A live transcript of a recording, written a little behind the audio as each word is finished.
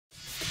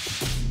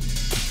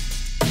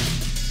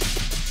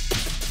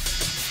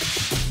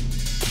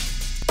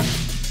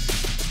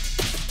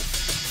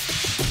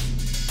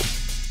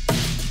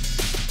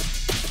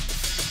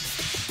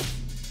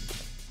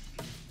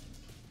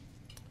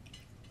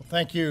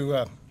Thank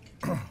you.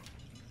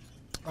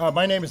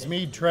 My name is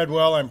Meade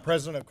Treadwell. I'm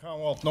president of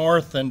Commonwealth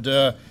North, and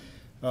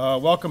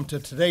welcome to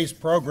today's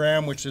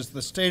program, which is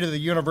the State of the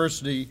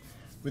University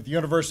with the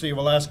University of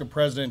Alaska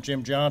President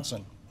Jim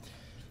Johnsen.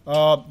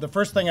 The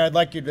first thing I'd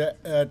like you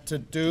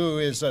to do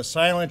is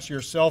silence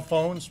your cell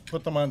phones,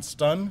 put them on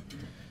stun.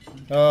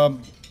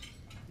 And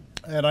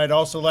I'd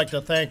also like to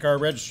thank our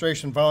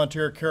registration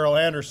volunteer, Carol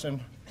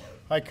Anderson.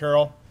 Hi,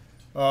 Carol,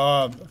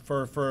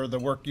 for the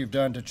work you've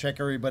done to check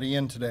everybody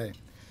in today.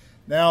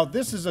 Now,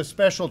 this is a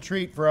special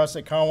treat for us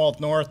at Commonwealth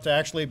North to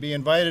actually be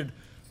invited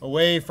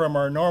away from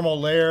our normal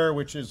lair,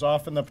 which is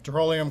often the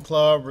Petroleum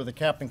Club or the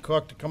Captain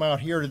Cook, to come out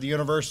here to the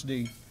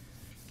university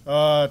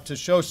to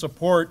show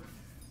support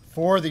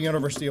for the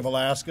University of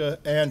Alaska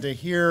and to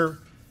hear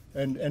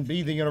and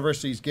be the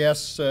university's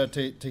guests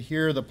to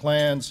hear the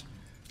plans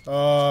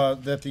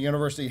that the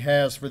university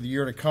has for the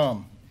year to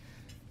come.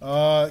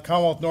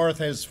 Commonwealth North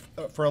has,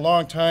 for a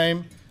long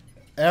time,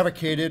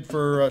 advocated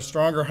for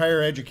stronger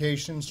higher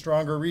education,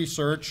 stronger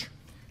research,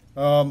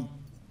 and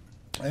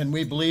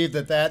we believe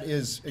that that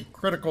is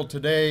critical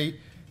today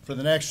for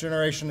the next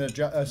generation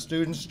of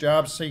students,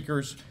 job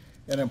seekers,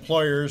 and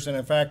employers. And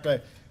in fact,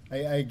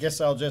 I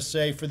guess I'll just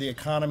say for the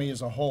economy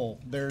as a whole.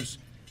 There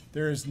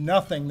is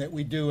nothing that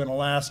we do in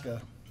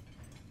Alaska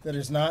that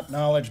is not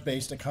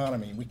knowledge-based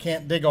economy. We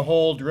can't dig a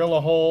hole, drill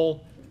a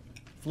hole,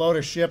 float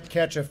a ship,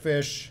 catch a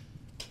fish,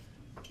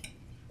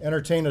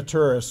 entertain a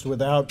tourist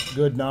without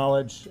good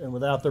knowledge and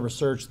without the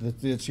research that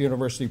this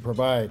university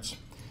provides.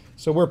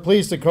 So we're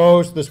pleased to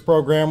co-host this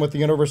program with the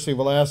University of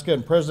Alaska,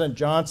 and President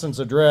Johnson's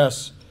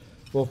address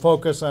will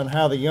focus on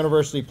how the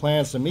university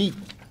plans to meet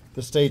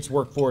the state's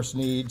workforce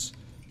needs,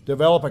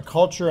 develop a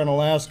culture in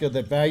Alaska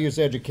that values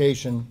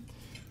education,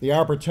 the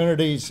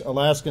opportunities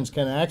Alaskans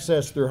can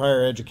access through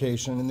higher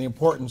education, and the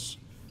importance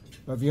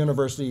of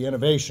university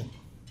innovation.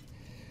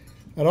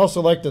 I'd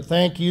also like to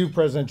thank you,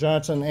 President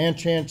Johnsen, and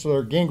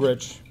Chancellor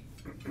Gingrich.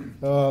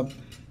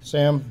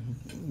 Sam,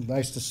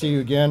 nice to see you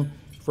again,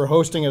 for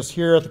hosting us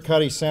here at the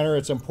Cuddy Center.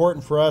 It's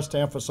important for us to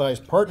emphasize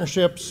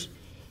partnerships.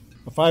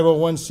 A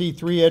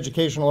 501c3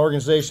 educational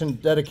organization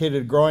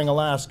dedicated to growing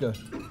Alaska,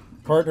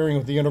 partnering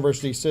with the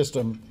university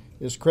system,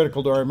 is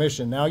critical to our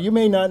mission. Now, you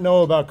may not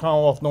know about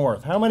Commonwealth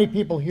North. How many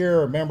people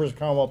here are members of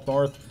Commonwealth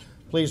North?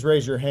 Please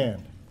raise your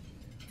hand.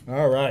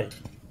 All right.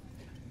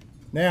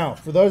 Now,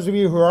 for those of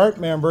you who aren't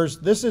members,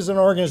 this is an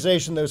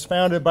organization that was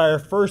founded by our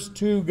first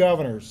two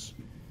governors,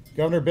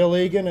 Governor Bill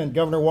Egan and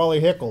Governor Wally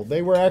Hickel.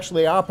 They were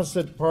actually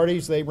opposite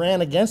parties. They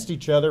ran against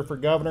each other for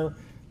governor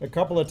a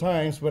couple of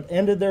times, but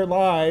ended their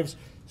lives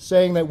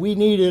saying that we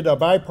needed a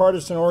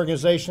bipartisan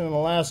organization in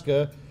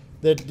Alaska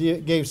that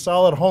gave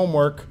solid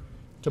homework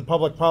to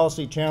public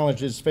policy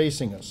challenges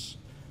facing us.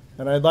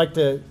 And I'd like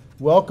to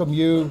welcome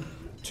you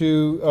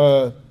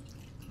to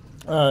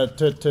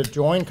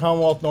join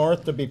Commonwealth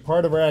North, to be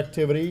part of our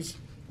activities.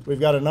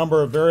 We've got a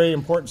number of very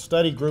important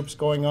study groups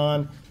going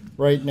on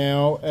right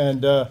now,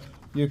 and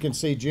you can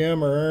see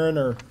Jim or Aaron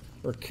or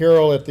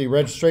Carol at the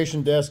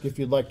registration desk if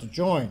you'd like to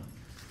join.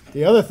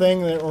 The other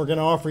thing that we're going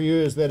to offer you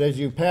is that as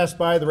you pass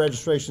by the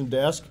registration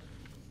desk,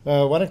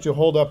 why don't you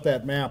hold up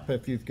that map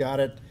if you've got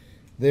it.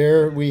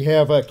 There we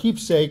have a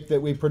keepsake that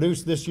we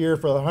produced this year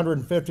for the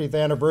 150th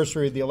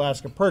anniversary of the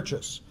Alaska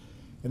Purchase.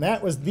 And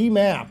that was the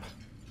map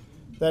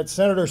that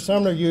Senator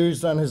Sumner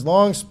used on his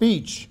long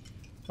speech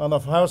on the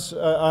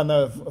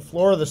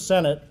floor of the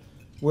Senate,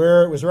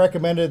 where it was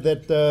recommended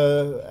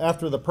that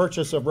after the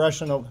purchase of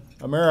Russian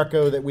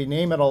America that we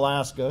name it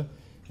Alaska,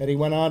 and he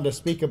went on to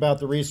speak about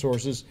the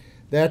resources.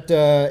 That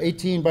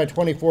 18 by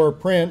 24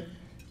 print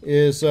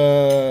has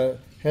the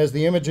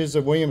images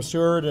of William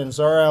Seward and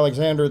Tsar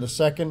Alexander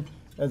II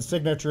and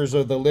signatures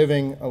of the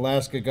living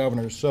Alaska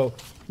governors. So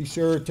be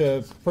sure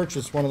to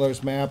purchase one of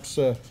those maps,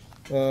 one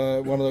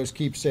of those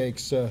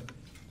keepsakes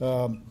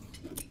before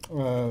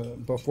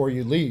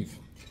you leave.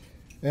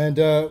 And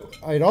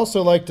I'd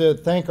also like to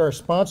thank our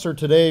sponsor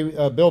today.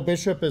 Bill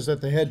Bishop is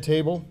at the head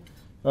table.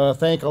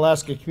 Thank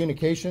Alaska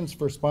Communications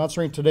for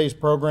sponsoring today's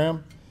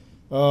program.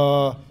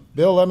 Bill,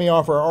 let me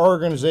offer our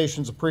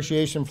organization's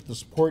appreciation for the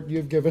support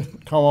you've given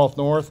Commonwealth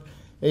North.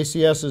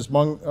 ACS is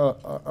among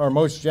our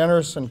most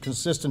generous and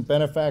consistent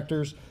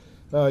benefactors.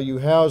 You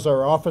house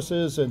our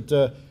offices,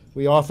 and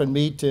we often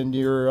meet in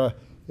your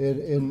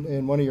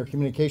in one of your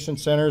communication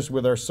centers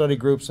with our study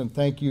groups, and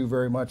thank you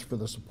very much for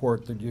the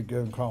support that you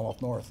give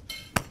Commonwealth North.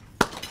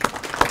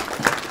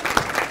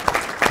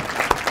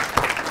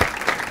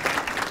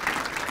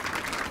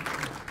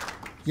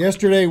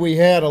 Yesterday we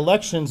had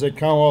elections at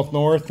Commonwealth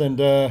North, and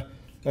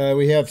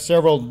we have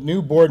several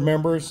new board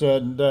members.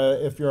 And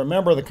if you're a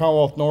member of the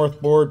Commonwealth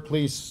North board,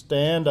 please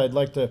stand. I'd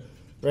like to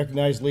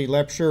recognize Lee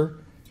Lepsher,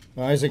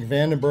 Isaac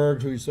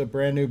Vandenberg, who's a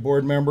brand new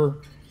board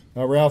member,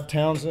 Ralph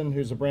Townsend,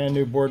 who's a brand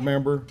new board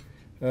member,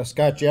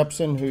 Scott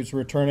Jepson, who's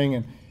returning,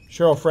 and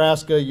Cheryl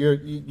Frasca.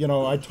 You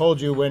know, I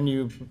told you when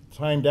you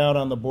timed out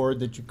on the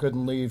board that you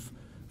couldn't leave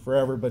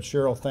forever, but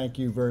Cheryl, thank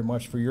you very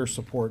much for your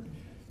support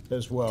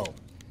as well.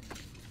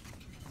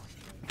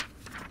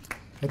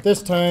 At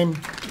this time,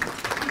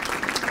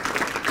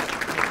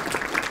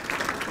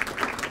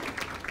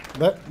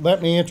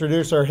 let me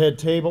introduce our head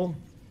table.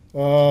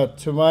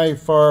 To my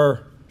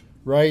far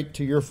right,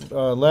 to your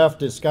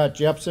left, is Scott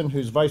Jepson,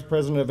 who's Vice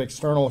President of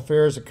External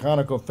Affairs at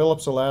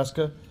ConocoPhillips,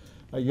 Alaska,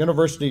 a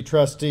university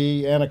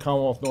trustee and a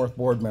Commonwealth North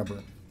board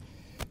member.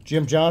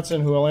 Jim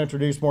Johnsen, who I'll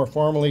introduce more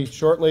formally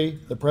shortly,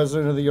 the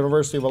President of the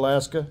University of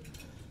Alaska.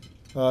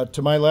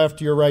 To my left,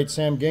 to your right,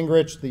 Sam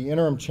Gingrich, the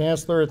Interim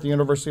Chancellor at the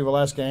University of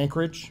Alaska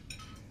Anchorage.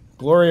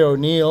 Gloria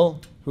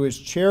O'Neill, who is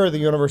Chair of the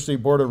University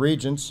Board of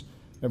Regents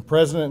and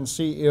President and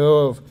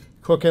CEO of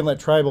Cook Inlet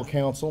Tribal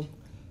Council.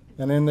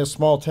 And in this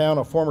small town,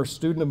 a former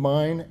student of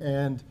mine,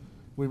 and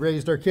we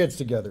raised our kids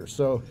together.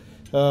 So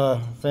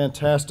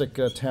fantastic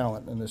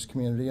talent in this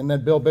community. And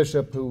then Bill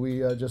Bishop, who we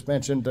just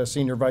mentioned,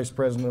 Senior Vice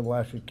President of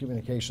Alaska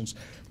Communications.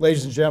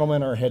 Ladies and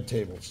gentlemen, our head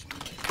tables.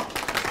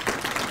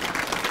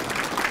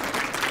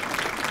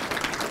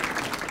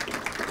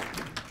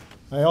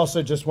 I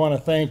also just want to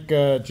thank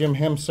Jim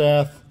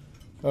Hemsath,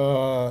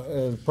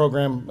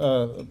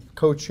 program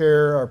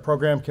co-chair, our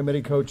program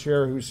committee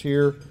co-chair who's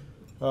here,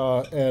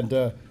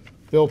 and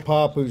Bill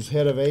Popp, who's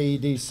head of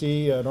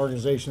AEDC, an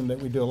organization that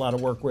we do a lot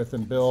of work with.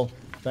 And Bill,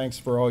 thanks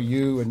for all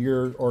you and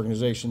your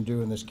organization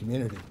do in this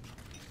community.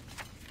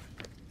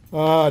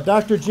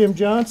 Dr. Jim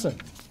Johnsen.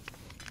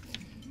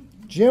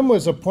 Jim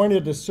was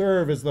appointed to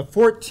serve as the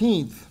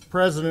 14th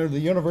president of the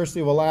University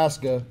of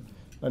Alaska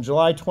on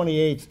July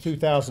 28,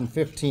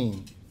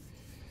 2015.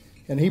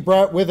 And he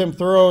brought with him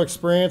thorough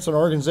experience in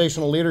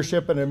organizational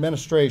leadership and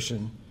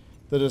administration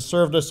that has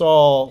served us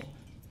all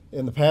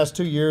in the past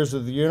 2 years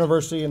as the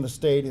university and the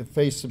state have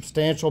faced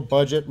substantial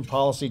budget and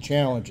policy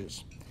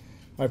challenges.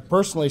 I've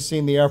personally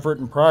seen the effort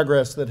and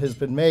progress that has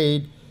been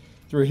made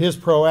through his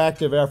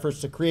proactive efforts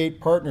to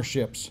create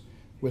partnerships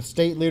with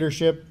state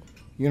leadership,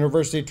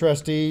 university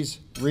trustees,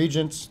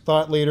 regents,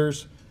 thought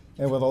leaders,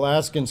 and with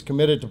Alaskans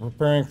committed to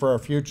preparing for our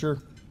future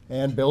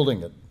and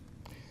building it.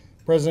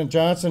 President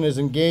Johnsen has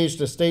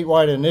engaged a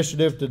statewide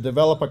initiative to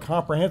develop a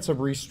comprehensive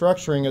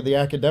restructuring of the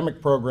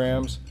academic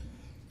programs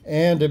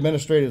and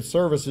administrative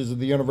services of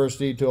the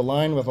university to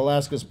align with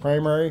Alaska's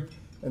primary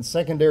and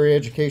secondary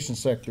education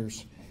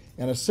sectors,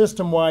 and a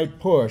system-wide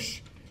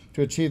push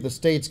to achieve the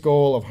state's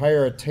goal of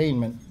higher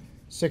attainment,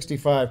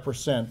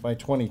 65% by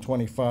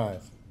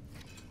 2025.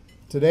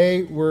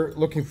 Today, we're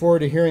looking forward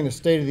to hearing the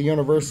state of the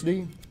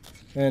university.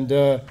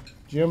 And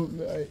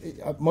Jim,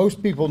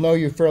 most people know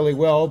you fairly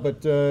well,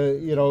 but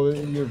you know,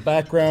 your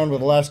background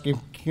with Alaska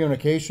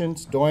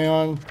Communications,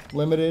 Doyon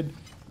Limited,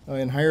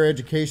 in higher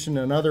education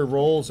and other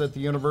roles at the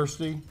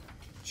university,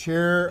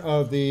 chair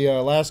of the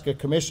Alaska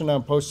Commission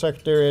on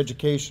Post-Secondary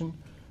Education,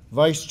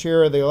 vice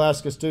chair of the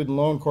Alaska Student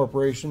Loan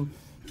Corporation,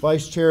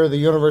 vice chair of the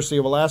University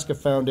of Alaska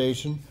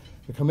Foundation,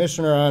 the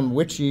commissioner on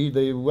WICHE,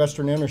 the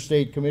Western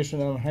Interstate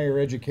Commission on Higher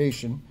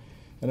Education,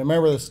 and a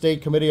member of the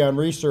State Committee on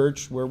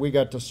Research, where we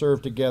got to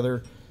serve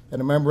together,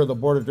 and a member of the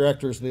Board of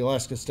Directors of the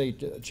Alaska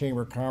State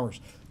Chamber of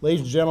Commerce.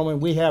 Ladies and gentlemen,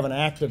 we have an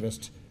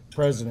activist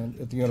president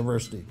at the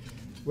university.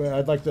 Well,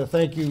 I'd like to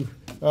thank you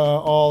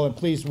all, and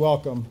please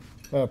welcome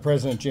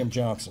President Jim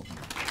Johnsen.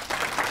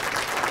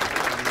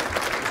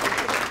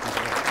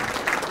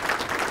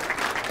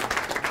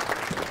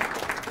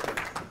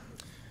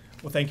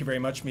 Well, thank you very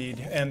much, Meade,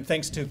 and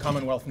thanks to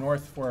Commonwealth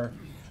North for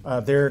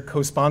their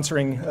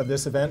co-sponsoring of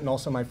this event, and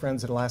also my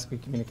friends at Alaska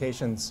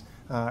Communications.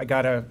 I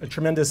got a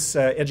tremendous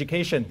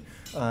education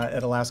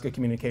at Alaska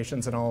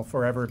Communications, and I'll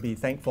forever be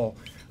thankful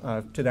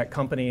to that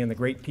company and the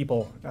great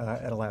people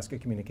at Alaska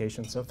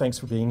Communications. So thanks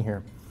for being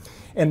here.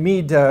 And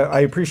Meade,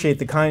 I appreciate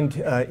the kind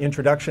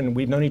introduction.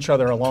 We've known each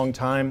other a long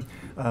time.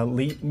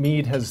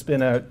 Meade has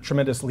been a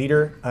tremendous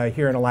leader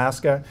here in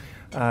Alaska,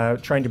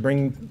 trying to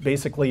bring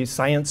basically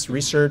science,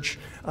 research,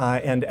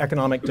 and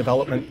economic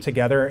development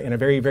together in a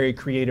very, very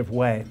creative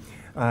way.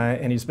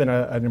 And he's been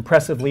an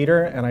impressive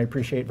leader, and I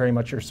appreciate very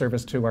much your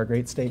service to our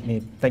great state,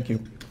 Meade. Thank you.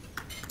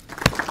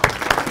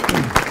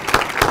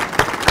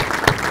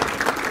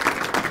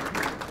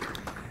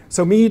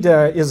 So Meade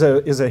is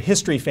a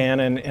history fan,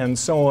 and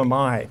so am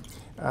I.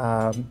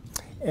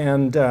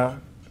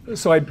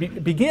 So I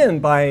begin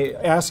by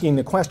asking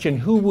the question,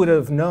 who would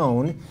have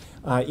known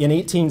in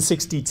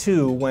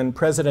 1862, when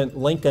President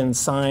Lincoln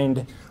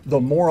signed the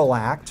Morrill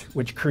Act,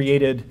 which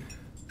created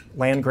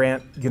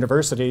land-grant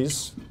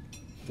universities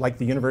like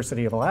the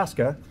University of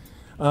Alaska,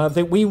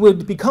 that we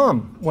would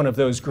become one of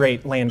those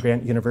great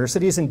land-grant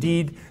universities,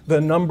 indeed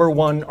the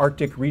 #1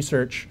 Arctic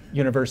research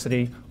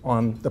university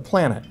on the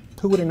planet.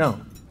 Who would have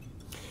known?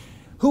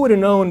 Who would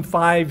have known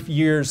 5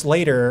 years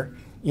later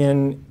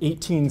in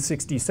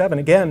 1867,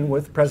 again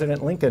with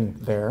President Lincoln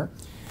there,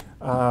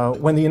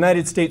 when the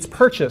United States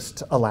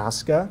purchased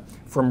Alaska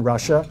from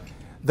Russia,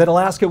 that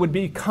Alaska would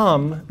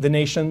become the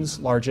nation's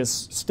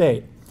largest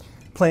state,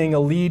 playing a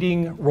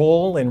leading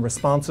role in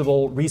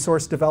responsible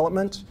resource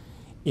development,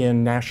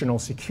 in national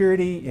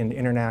security, in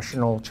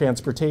international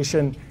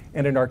transportation,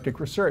 and in Arctic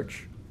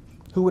research.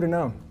 Who would have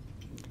known?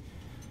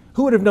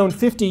 Who would have known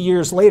 50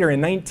 years later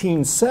in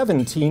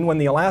 1917, when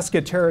the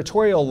Alaska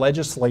Territorial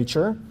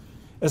Legislature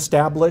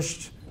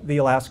established the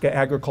Alaska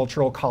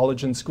Agricultural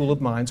College and School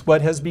of Mines,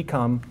 what has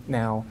become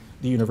now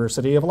the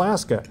University of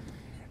Alaska,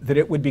 that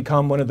it would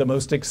become one of the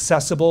most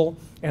accessible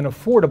and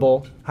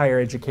affordable higher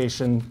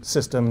education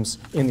systems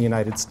in the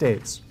United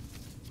States.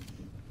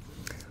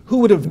 Who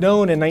would have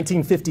known in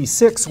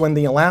 1956, when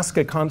the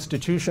Alaska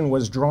Constitution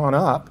was drawn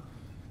up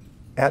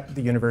at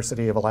the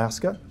University of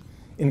Alaska,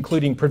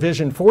 including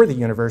provision for the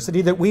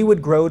university, that we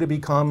would grow to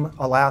become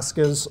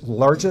Alaska's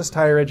largest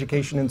higher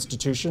education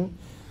institution,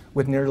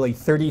 with nearly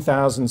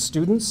 30,000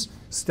 students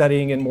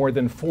studying in more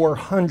than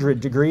 400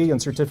 degree and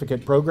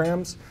certificate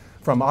programs,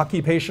 from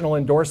occupational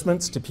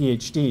endorsements to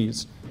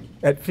PhDs,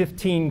 at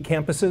 15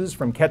 campuses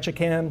from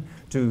Ketchikan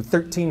to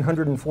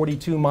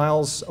 1,342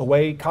 miles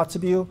away,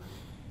 Kotzebue,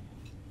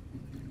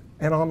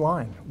 and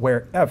online,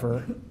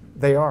 wherever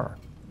they are.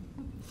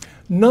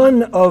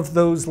 None of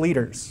those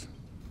leaders,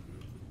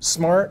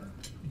 smart,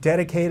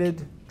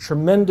 dedicated,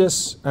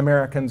 tremendous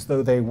Americans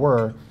though they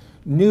were,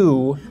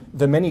 knew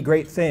the many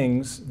great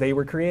things they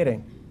were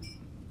creating.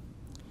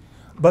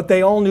 But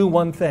they all knew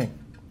one thing.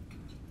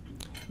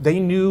 They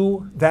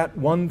knew that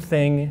one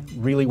thing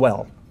really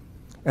well,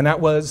 and that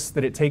was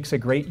that it takes a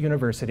great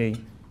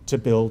university to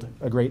build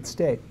a great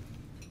state.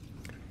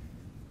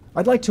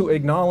 I'd like to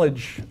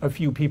acknowledge a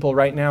few people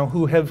right now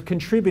who have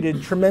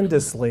contributed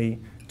tremendously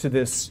to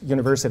this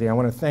university. I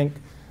want to thank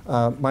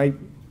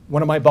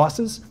one of my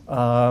bosses,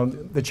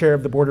 the chair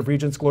of the Board of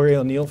Regents,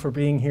 Gloria O'Neill, for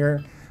being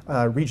here.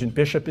 Regent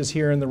Bishop is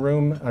here in the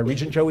room.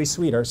 Regent Joey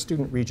Sweet, our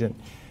student regent,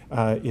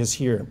 is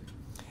here.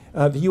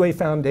 The UA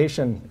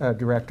Foundation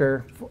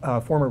director,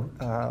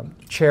 former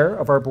chair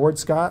of our board,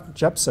 Scott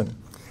Jepson.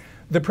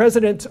 The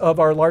president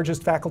of our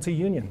largest faculty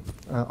union,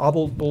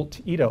 Abel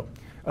Bolt-Ito,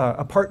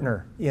 a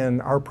partner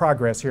in our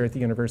progress here at the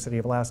University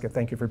of Alaska.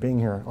 Thank you for being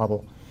here,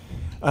 Abel.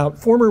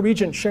 Former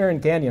Regent Sharon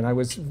Gagnon, I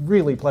was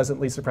really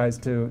pleasantly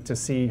surprised to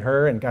see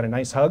her and got a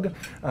nice hug.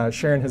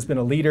 Sharon has been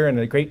a leader and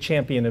a great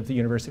champion of the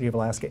University of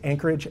Alaska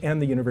Anchorage and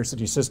the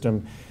university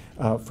system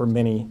for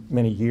many,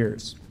 many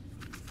years.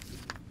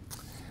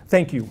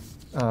 Thank you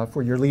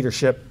for your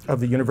leadership of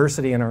the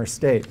university and our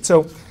state.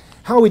 So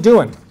how are we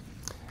doing?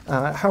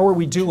 How are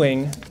we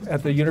doing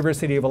at the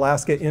University of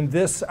Alaska in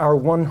this, our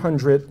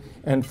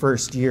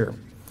 101st year?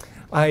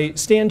 I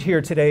stand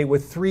here today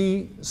with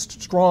three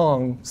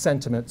strong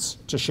sentiments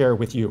to share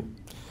with you.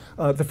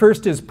 The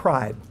first is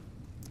pride.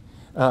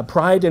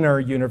 Pride in our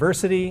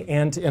university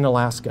and in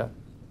Alaska.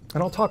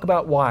 And I'll talk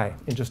about why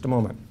in just a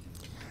moment.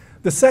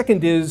 The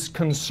second is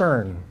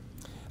concern.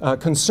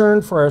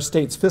 Concern for our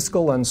state's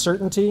fiscal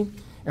uncertainty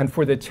and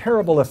for the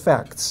terrible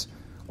effects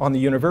on the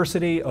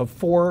university of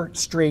 4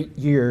 straight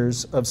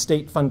years of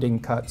state funding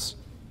cuts,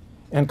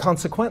 and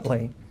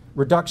consequently,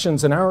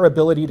 reductions in our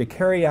ability to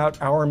carry out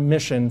our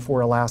mission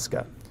for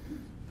Alaska.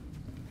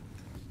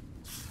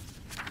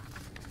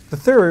 The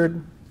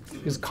third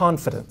is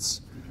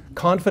confidence.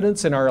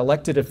 Confidence in our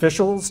elected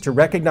officials to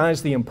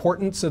recognize the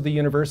importance of the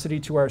university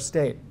to our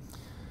state.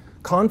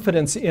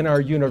 Confidence in our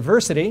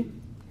university,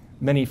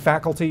 many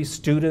faculty,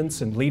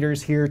 students, and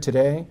leaders here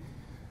today,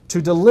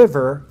 to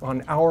deliver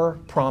on our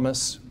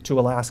promise to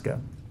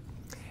Alaska.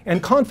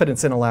 And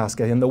confidence in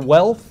Alaska, in the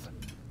wealth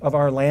of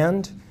our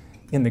land,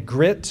 in the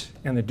grit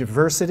and the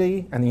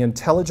diversity and the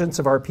intelligence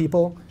of our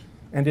people,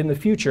 and in the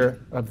future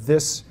of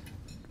this,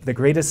 the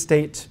greatest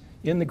state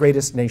in the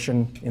greatest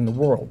nation in the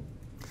world.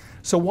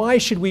 So why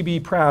should we be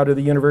proud of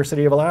the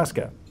University of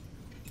Alaska?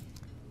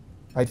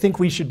 I think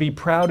we should be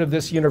proud of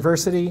this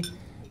university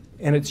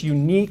and its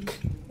unique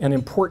and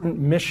important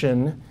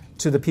mission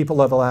to the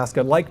people of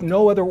Alaska, like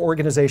no other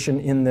organization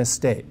in this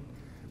state,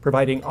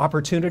 providing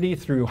opportunity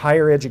through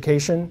higher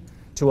education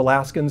to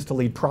Alaskans to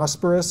lead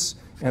prosperous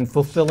and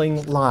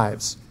fulfilling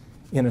lives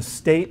in a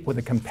state with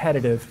a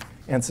competitive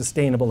and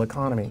sustainable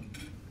economy.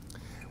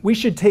 We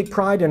should take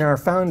pride in our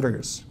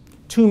founders,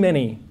 too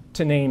many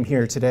to name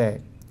here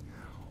today.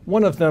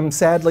 One of them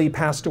sadly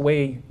passed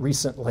away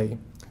recently,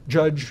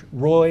 Judge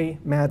Roy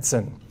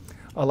Madsen,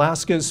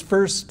 Alaska's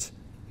first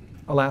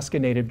Alaska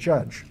Native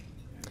judge.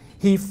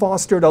 He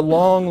fostered a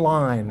long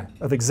line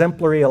of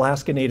exemplary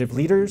Alaska Native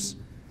leaders,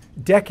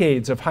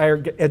 decades of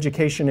higher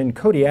education in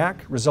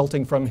Kodiak,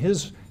 resulting from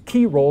his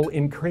key role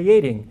in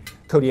creating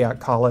Kodiak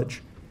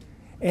College,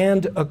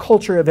 and a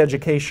culture of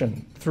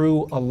education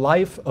through a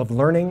life of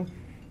learning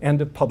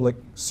and of public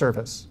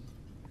service.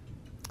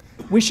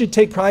 We should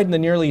take pride in the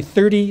nearly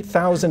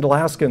 30,000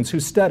 Alaskans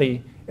who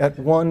study at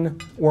one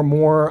or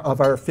more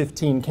of our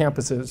 15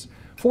 campuses.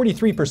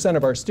 43%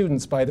 of our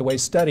students, by the way,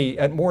 study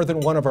at more than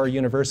one of our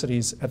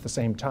universities at the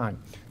same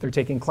time. They're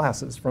taking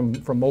classes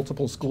from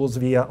multiple schools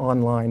via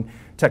online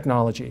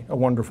technology, a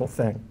wonderful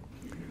thing.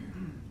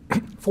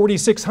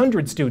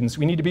 4,600 students,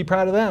 we need to be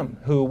proud of them,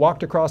 who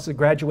walked across the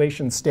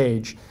graduation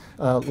stage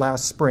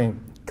last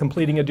spring,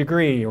 completing a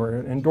degree or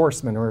an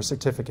endorsement or a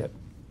certificate.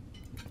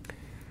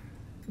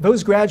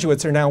 Those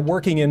graduates are now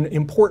working in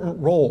important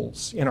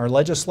roles in our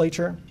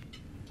legislature,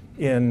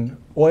 in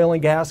oil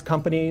and gas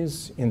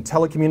companies, in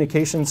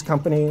telecommunications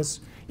companies,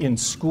 in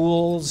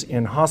schools,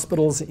 in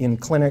hospitals, in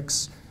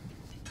clinics,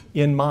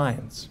 in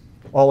mines,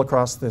 all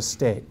across this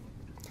state.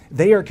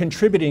 They are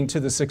contributing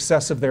to the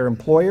success of their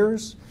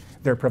employers,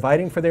 they're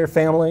providing for their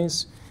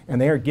families,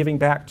 and they are giving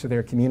back to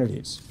their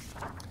communities.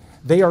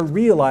 They are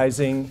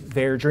realizing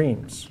their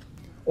dreams.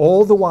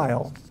 All the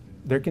while,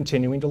 they're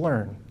continuing to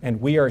learn,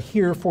 and we are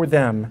here for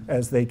them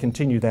as they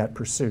continue that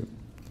pursuit.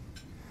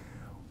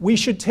 We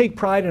should take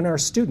pride in our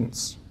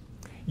students.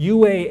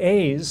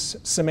 UAA's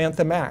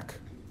Samantha Mack,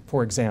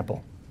 for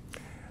example.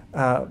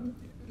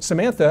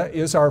 Samantha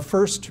is our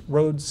first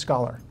Rhodes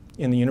Scholar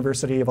in the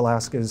University of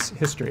Alaska's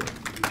history.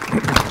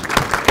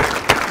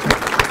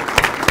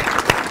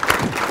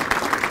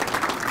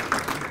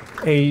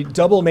 A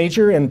double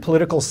major in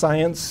political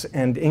science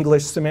and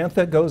English,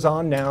 Samantha goes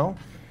on now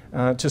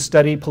to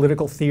study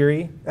political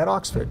theory at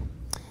Oxford.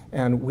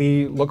 And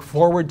we look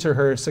forward to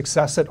her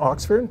success at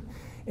Oxford,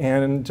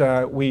 and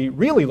we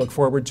really look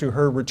forward to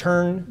her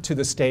return to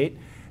the state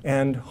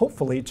and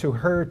hopefully to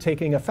her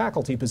taking a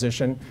faculty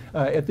position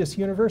at this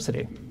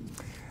university.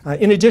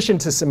 In addition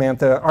to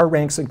Samantha, our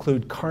ranks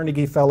include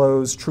Carnegie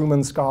Fellows,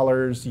 Truman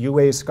Scholars,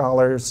 UA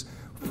Scholars,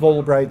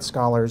 Fulbright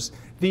Scholars.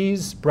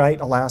 These bright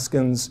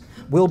Alaskans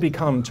will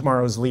become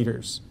tomorrow's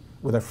leaders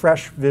with a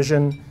fresh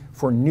vision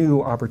for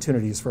new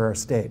opportunities for our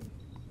state.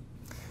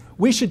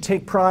 We should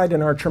take pride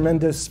in our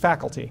tremendous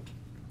faculty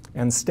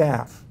and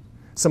staff,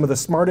 some of the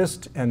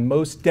smartest and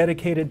most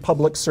dedicated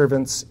public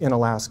servants in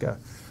Alaska,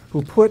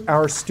 who put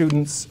our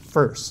students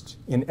first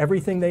in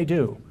everything they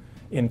do,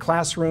 in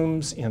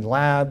classrooms, in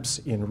labs,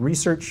 in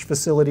research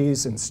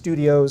facilities, in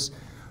studios,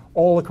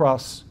 all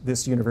across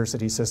this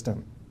university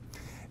system.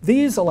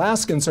 These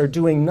Alaskans are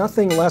doing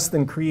nothing less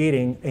than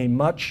creating a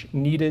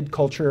much-needed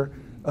culture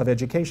of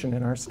education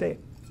in our state.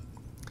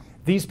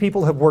 These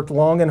people have worked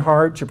long and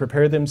hard to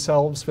prepare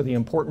themselves for the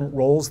important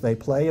roles they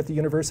play at the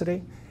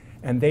university,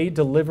 and they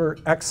deliver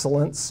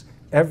excellence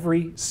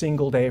every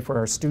single day for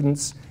our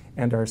students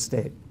and our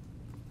state.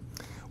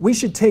 We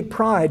should take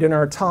pride in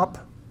our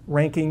top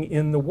ranking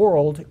in the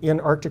world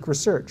in Arctic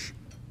research.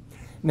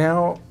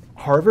 Now,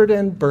 Harvard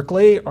and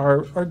Berkeley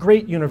are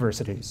great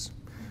universities.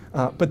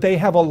 But they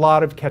have a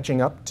lot of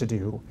catching up to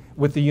do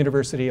with the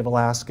University of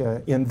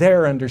Alaska in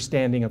their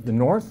understanding of the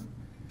North,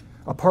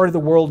 a part of the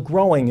world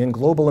growing in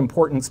global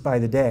importance by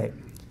the day.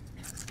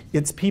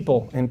 Its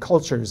people and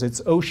cultures,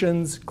 its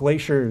oceans,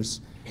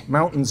 glaciers,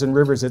 mountains and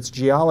rivers, its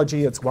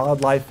geology, its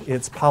wildlife,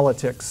 its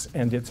politics,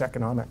 and its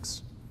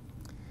economics.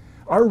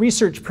 Our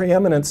research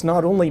preeminence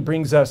not only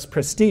brings us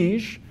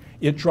prestige,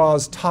 it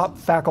draws top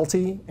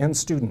faculty and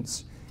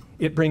students.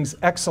 It brings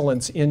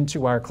excellence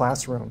into our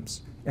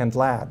classrooms and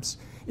labs.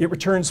 It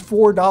returns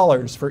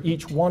 $4 for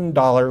each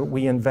 $1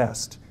 we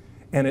invest,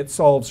 and it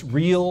solves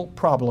real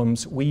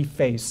problems we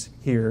face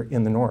here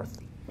in the North.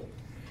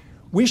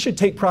 We should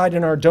take pride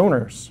in our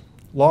donors,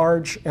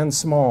 large and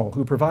small,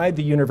 who provide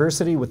the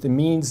university with the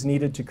means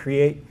needed to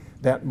create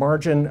that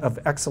margin of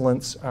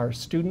excellence our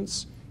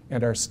students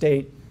and our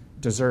state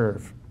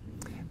deserve.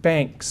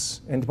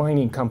 Banks and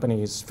mining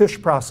companies, fish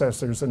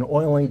processors and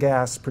oil and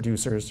gas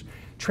producers,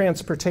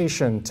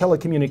 transportation,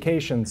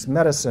 telecommunications,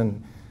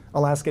 medicine,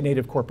 Alaska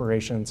Native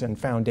corporations, and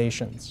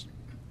foundations,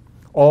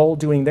 all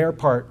doing their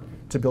part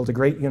to build a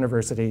great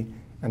university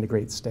and a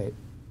great state.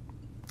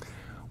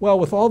 Well,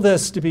 with all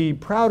this to be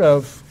proud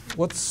of,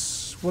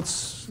 what's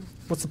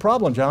the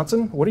problem,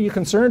 Johnson? What are you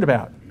concerned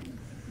about?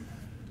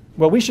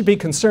 Well, we should be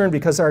concerned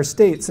because our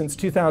state, since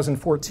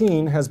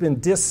 2014, has been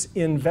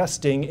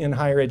disinvesting in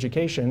higher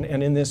education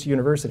and in this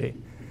university.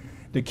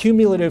 The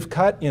cumulative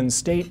cut in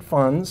state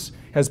funds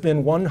has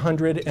been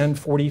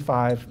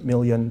 $145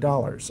 million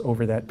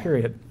over that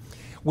period.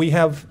 We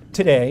have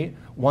today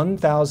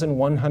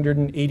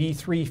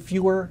 1,183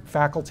 fewer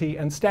faculty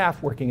and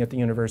staff working at the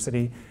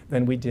university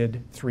than we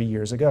did 3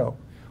 years ago.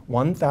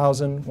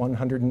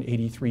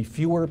 1,183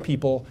 fewer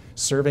people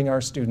serving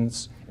our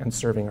students and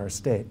serving our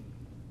state.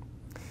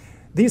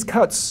 These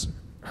cuts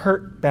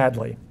hurt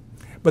badly,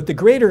 but the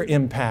greater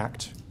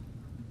impact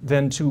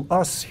than to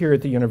us here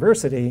at the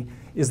university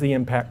is the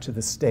impact to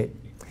the state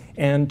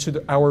and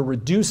to our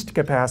reduced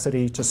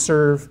capacity to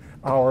serve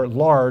our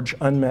large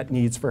unmet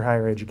needs for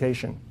higher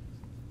education.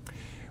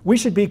 We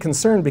should be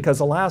concerned because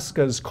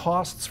Alaska's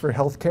costs for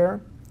healthcare,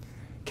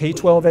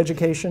 K-12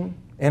 education,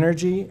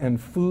 energy,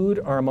 and food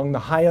are among the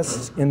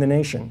highest in the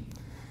nation.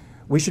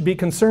 We should be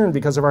concerned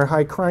because of our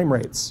high crime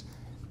rates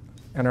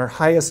and our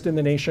highest in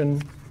the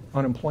nation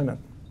unemployment.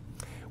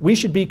 We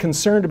should be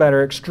concerned about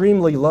our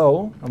extremely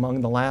low,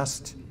 among the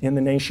last in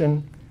the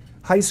nation,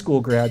 high school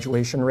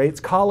graduation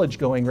rates, college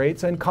going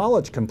rates, and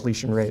college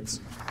completion rates.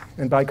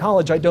 And by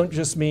college, I don't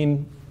just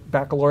mean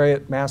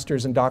baccalaureate,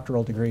 master's, and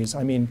doctoral degrees.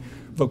 I mean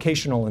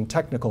vocational and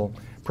technical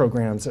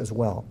programs as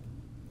well.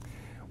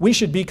 We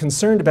should be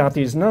concerned about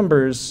these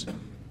numbers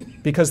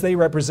because they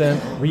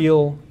represent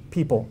real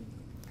people,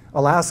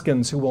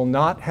 Alaskans who will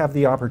not have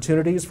the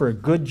opportunities for a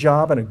good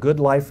job and a good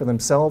life for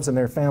themselves and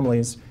their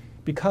families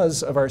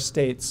because of our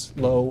state's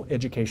low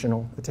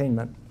educational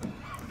attainment.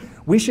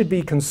 We should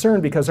be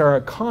concerned because our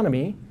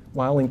economy,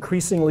 while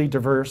increasingly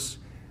diverse,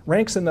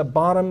 ranks in the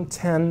bottom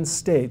 10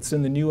 states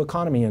in the New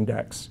Economy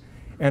Index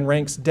and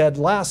ranks dead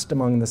last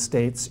among the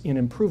states in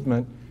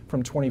improvement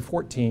from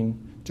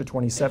 2014 to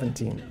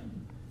 2017.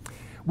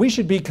 We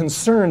should be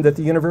concerned that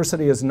the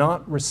university has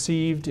not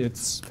received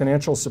its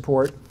financial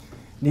support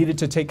needed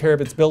to take care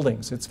of its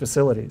buildings, its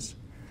facilities.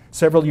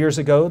 Several years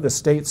ago, the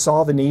state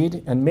saw the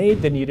need and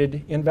made the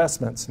needed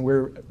investments, and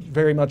we're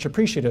very much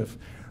appreciative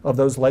of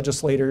those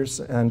legislators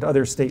and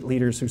other state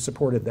leaders who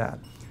supported that.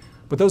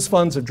 But those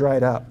funds have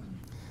dried up.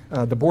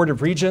 The Board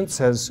of Regents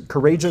has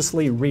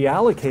courageously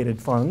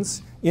reallocated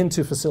funds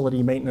into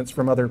facility maintenance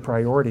from other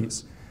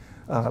priorities.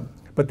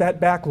 But that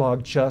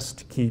backlog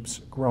just keeps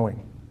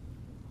growing.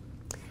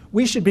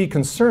 We should be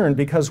concerned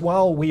because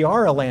while we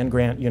are a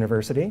land-grant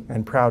university,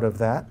 and proud of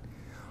that,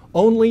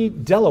 only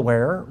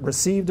Delaware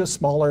received a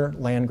smaller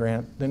land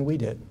grant than we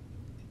did.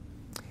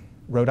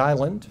 Rhode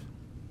Island,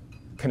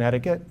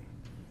 Connecticut,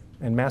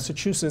 and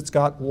Massachusetts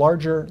got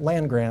larger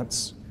land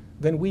grants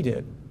than we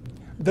did.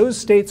 Those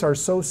states are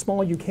so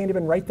small you can't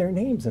even write their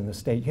names in the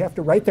state. You have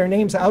to write their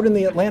names out in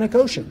the Atlantic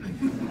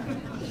Ocean.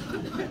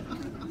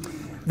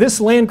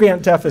 This land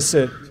grant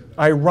deficit,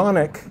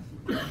 ironic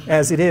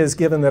as it is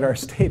given that our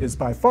state is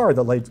by far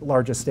the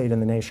largest state in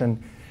the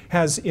nation,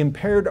 has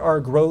impaired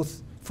our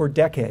growth for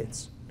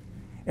decades,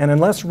 and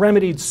unless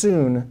remedied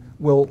soon,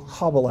 will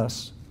hobble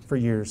us for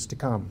years to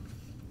come.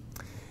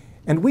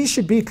 And we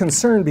should be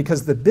concerned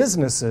because the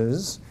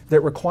businesses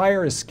that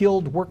require a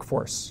skilled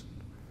workforce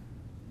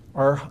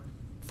are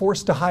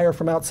forced to hire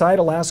from outside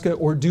Alaska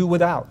or do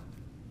without,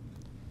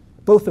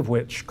 both of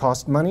which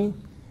cost money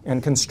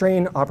and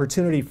constrain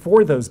opportunity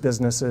for those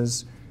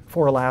businesses,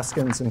 for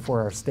Alaskans, and for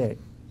our state.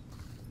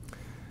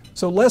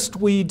 So lest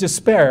we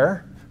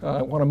despair,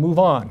 I want to move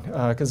on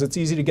because it's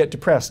easy to get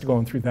depressed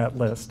going through that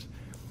list.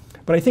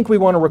 But I think we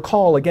want to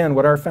recall again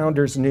what our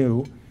founders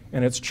knew,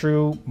 and it's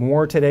true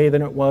more today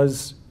than it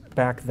was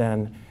back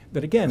then,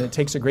 that again, it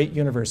takes a great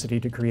university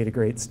to create a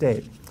great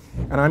state.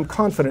 And I'm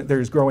confident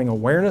there's growing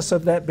awareness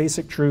of that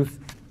basic truth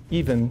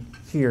even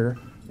here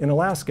in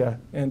Alaska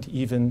and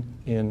even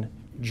in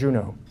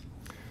Juneau.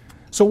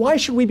 So why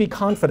should we be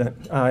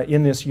confident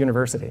in this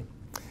university?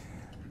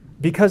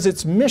 Because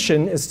its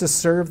mission is to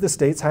serve the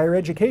state's higher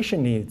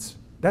education needs.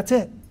 That's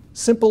it.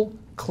 Simple,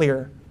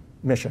 clear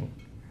mission.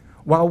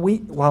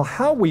 While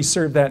how we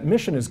serve that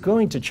mission is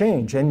going to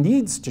change and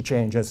needs to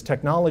change as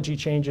technology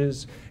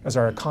changes, as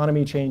our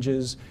economy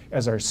changes,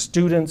 as our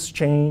students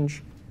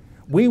change,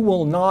 we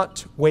will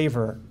not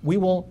waver. We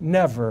will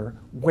never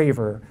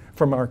waver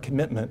from our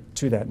commitment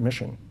to that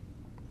mission.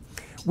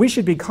 We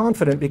should be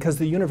confident because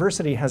the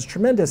university has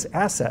tremendous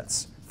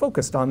assets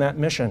focused on that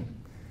mission.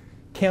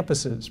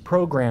 Campuses,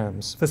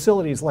 programs,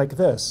 facilities like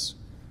this,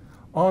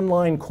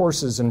 online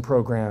courses and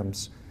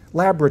programs,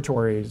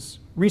 laboratories,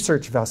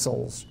 research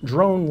vessels,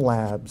 drone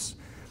labs,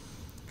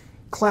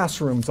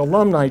 classrooms,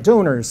 alumni,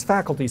 donors,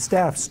 faculty,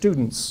 staff,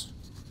 students,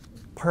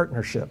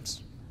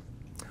 partnerships.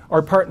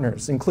 Our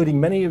partners,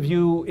 including many of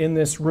you in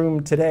this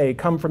room today,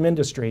 come from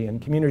industry and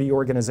community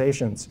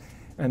organizations,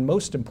 and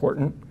most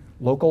important,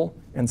 local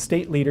and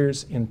state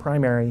leaders in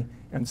primary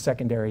and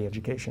secondary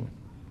education.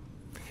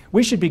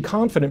 We should be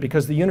confident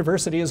because the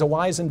university is a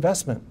wise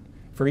investment.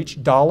 For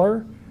each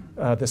dollar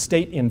the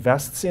state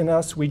invests in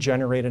us, we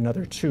generate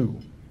another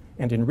 $2.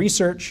 And in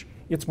research,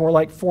 it's more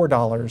like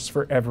 $4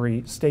 for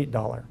every state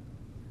dollar.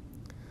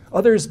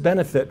 Others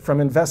benefit from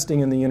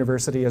investing in the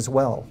university as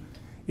well.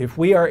 If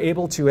we are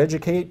able to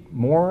educate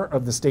more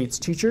of the state's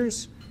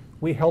teachers,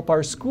 we help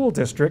our school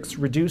districts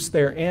reduce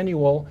their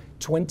annual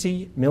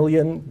 $20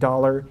 million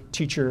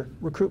teacher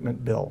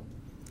recruitment bill.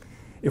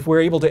 If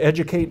we're able to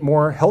educate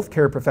more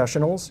healthcare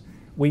professionals,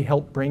 we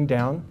help bring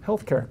down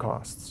healthcare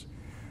costs.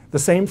 The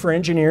same for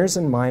engineers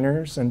and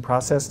miners and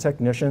process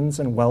technicians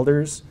and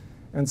welders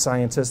and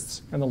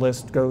scientists, and the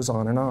list goes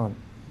on and on.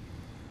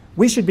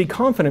 We should be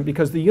confident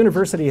because the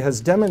university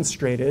has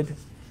demonstrated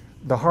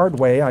the hard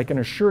way, I can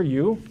assure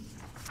you,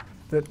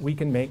 that we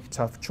can make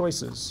tough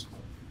choices.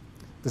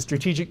 The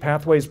strategic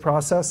pathways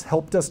process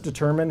helped us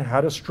determine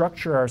how to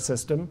structure our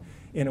system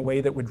in a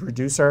way that would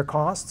reduce our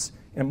costs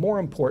and, more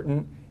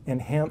important,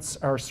 enhance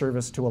our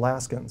service to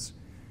Alaskans.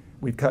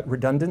 We've cut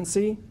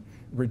redundancy,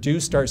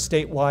 reduced our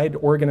statewide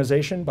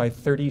organization by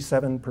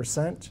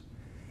 37%,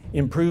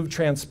 improved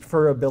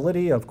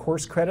transferability of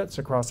course credits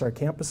across our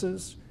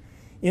campuses,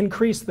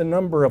 increased the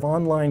number of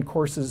online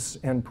courses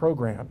and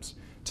programs.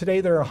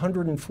 Today there are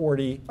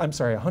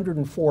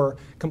 104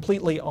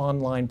 completely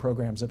online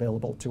programs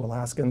available to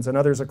Alaskans and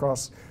others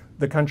across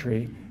the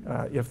country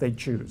if they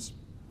choose.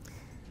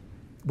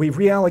 We've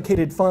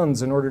reallocated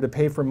funds in order to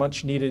pay for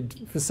much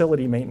needed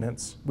facility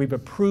maintenance. We've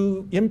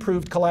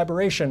improved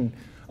collaboration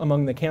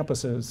among the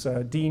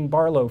campuses. Dean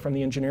Barlow from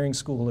the engineering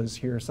school is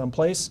here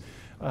someplace,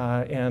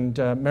 and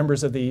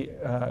members of the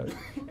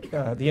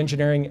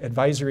engineering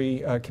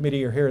advisory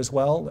committee are here as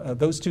well.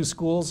 Those two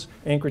schools,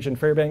 Anchorage and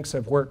Fairbanks,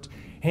 have worked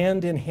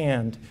hand in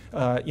hand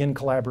in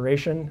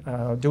collaboration,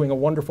 doing a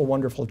wonderful,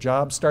 wonderful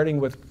job,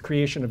 starting with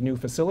creation of new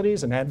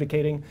facilities and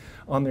advocating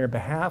on their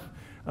behalf,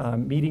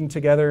 meeting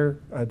together,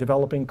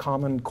 developing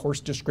common course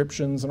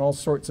descriptions and all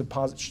sorts of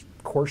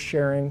course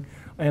sharing,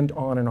 and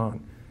on and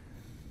on.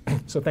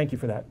 So thank you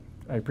for that.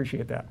 I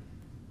appreciate that.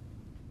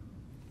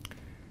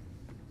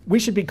 We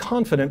should be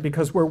confident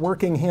because we're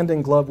working hand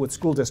in glove with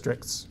school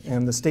districts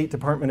and the State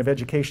Department of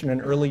Education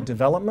and Early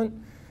Development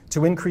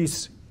to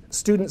increase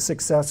student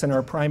success in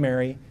our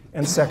primary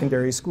and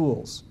secondary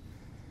schools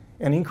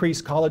and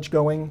increase college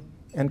going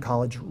and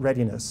college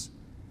readiness.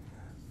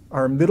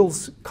 Our middle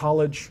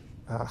college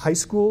high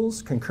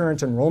schools,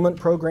 concurrent enrollment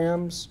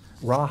programs,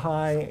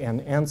 RAHI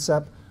and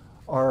ANSEP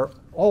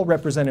all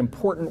represent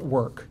important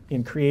work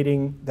in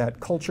creating that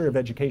culture of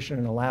education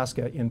in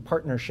Alaska in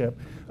partnership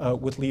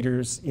with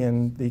leaders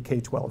in the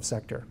K-12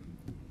 sector.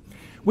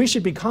 We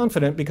should be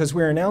confident because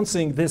we're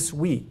announcing this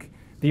week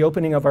the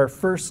opening of our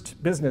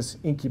first business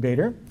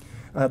incubator,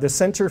 the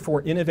Center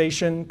for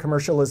Innovation,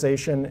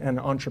 Commercialization, and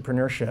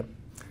Entrepreneurship.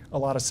 A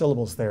lot of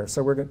syllables there,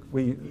 so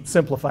we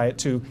simplify it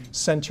to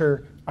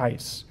Center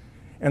ICE.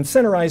 And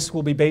Center ICE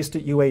will be based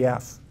at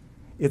UAF.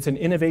 It's an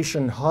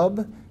innovation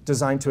hub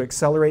designed to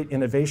accelerate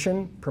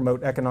innovation,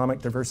 promote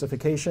economic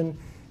diversification,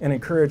 and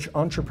encourage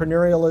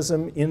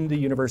entrepreneurialism in the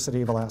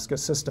University of Alaska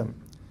system.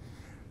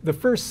 The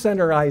first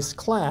Center ICE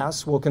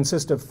class will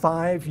consist of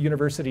 5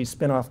 university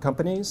spin-off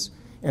companies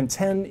and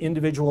 10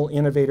 individual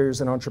innovators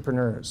and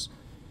entrepreneurs.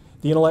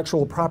 The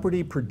intellectual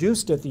property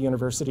produced at the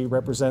university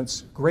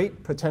represents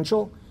great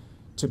potential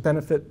to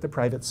benefit the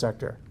private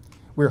sector.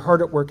 We're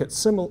hard at work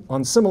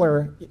on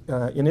similar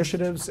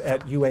initiatives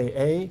at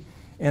UAA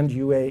and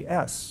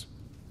UAS.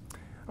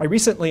 I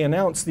recently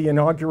announced the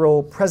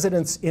inaugural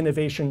President's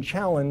Innovation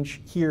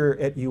Challenge here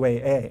at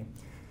UAA.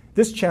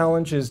 This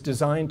challenge is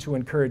designed to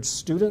encourage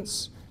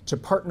students to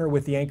partner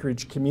with the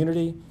Anchorage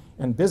community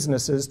and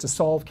businesses to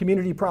solve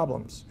community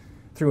problems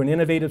through an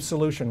innovative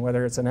solution,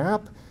 whether it's an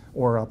app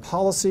or a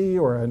policy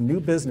or a new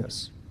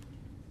business.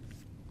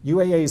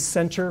 UAA's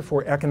Center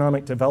for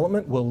Economic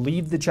Development will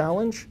lead the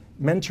challenge,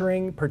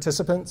 mentoring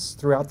participants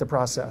throughout the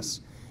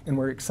process, and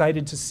we're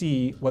excited to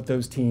see what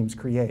those teams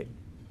create.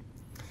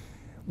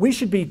 We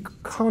should be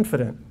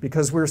confident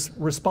because we're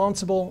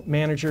responsible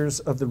managers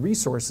of the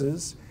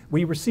resources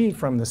we receive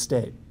from the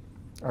state,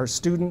 our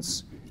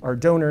students, our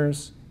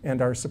donors,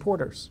 and our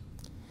supporters.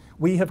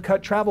 We have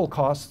cut travel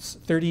costs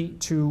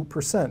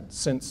 32%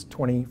 since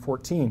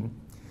 2014.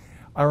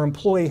 Our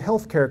employee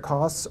health care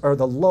costs are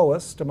the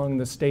lowest among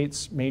the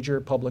state's major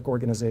public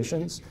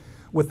organizations,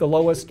 with the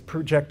lowest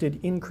projected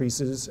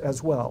increases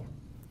as well.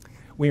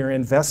 We are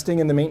investing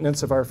in the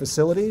maintenance of our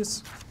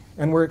facilities,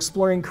 and we're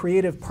exploring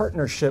creative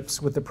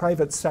partnerships with the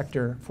private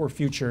sector for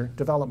future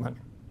development.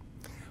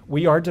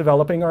 We are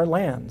developing our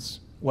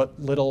lands, what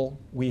little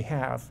we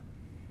have.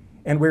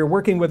 And we're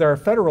working with our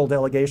federal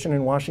delegation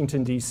in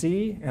Washington,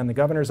 D.C., and the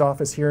governor's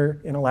office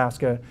here in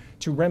Alaska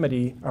to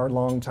remedy our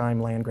longtime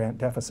land grant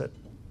deficit.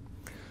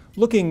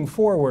 Looking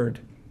forward,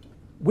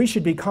 we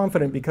should be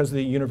confident because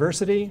the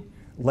university,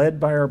 led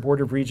by our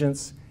Board of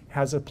Regents,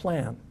 has a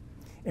plan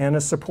and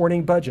a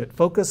supporting budget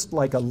focused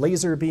like a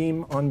laser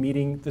beam on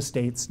meeting the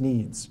state's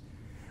needs.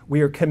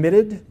 We are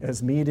committed,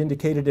 as Meade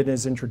indicated in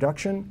his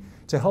introduction,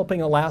 to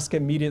helping Alaska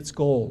meet its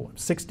goal,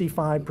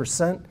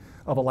 65%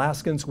 of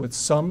Alaskans with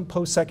some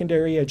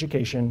post-secondary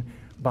education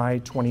by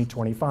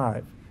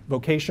 2025.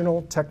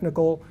 Vocational,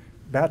 technical,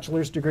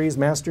 bachelor's degrees,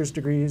 master's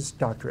degrees,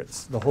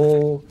 doctorates, the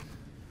whole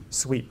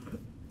suite.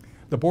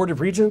 The Board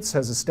of Regents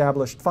has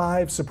established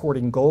 5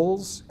 supporting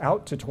goals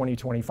out to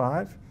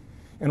 2025,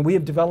 and we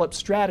have developed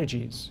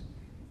strategies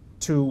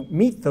to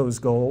meet those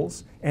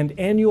goals and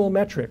annual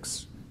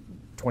metrics,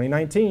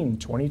 2019,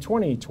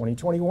 2020,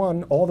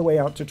 2021, all the way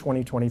out to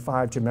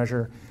 2025 to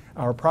measure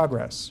our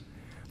progress.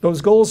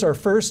 Those goals are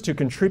first to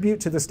contribute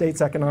to the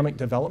state's economic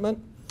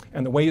development,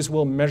 and the ways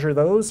we'll measure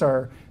those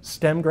are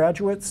STEM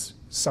graduates,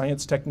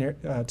 science,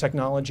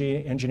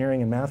 technology,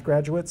 engineering, and math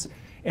graduates,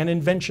 and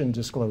invention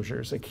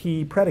disclosures, a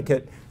key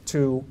predicate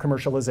to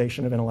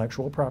commercialization of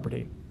intellectual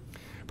property.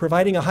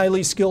 Providing a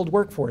highly skilled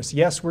workforce.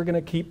 Yes, we're going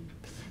to keep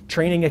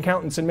training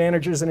accountants and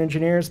managers and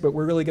engineers, but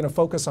we're really going to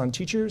focus on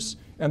teachers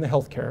and the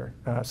healthcare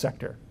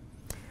sector.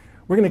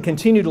 We're going to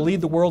continue to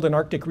lead the world in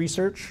Arctic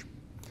research.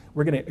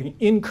 We're going to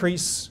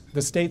increase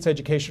the state's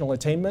educational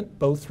attainment,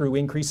 both through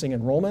increasing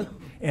enrollment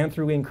and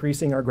through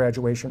increasing our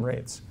graduation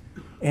rates.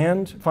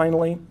 And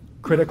finally,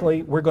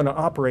 critically, we're going to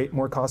operate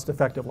more cost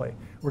effectively.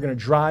 We're going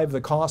to drive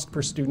the cost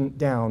per student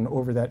down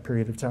over that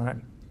period of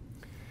time.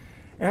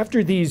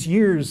 After these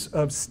years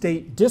of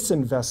state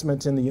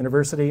disinvestment in the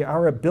university,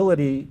 our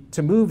ability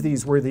to move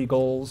these worthy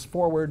goals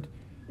forward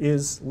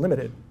is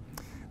limited.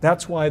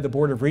 That's why the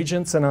Board of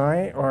Regents and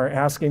I are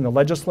asking the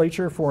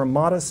legislature for a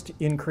modest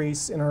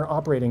increase in our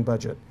operating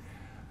budget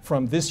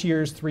from this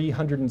year's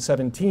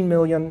 $317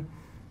 million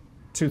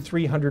to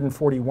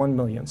 $341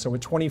 million, so a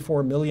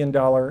 $24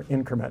 million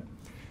increment.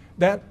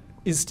 That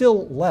is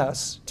still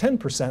less,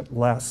 10%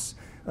 less,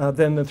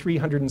 than the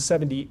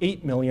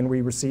 $378 million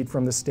we received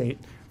from the state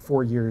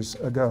 4 years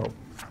ago.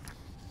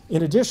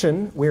 In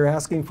addition, we're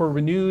asking for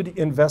renewed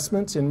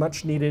investment in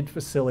much needed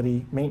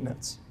facility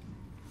maintenance.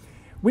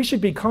 We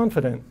should be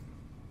confident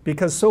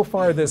because so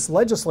far this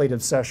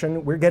legislative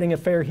session, we're getting a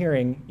fair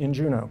hearing in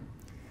Juneau.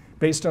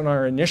 Based on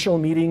our initial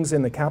meetings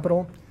in the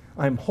Capitol,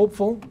 I'm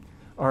hopeful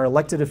our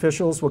elected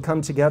officials will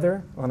come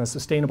together on a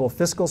sustainable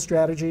fiscal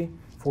strategy,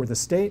 for the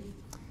state,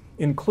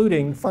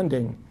 including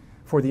funding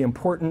for the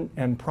important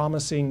and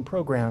promising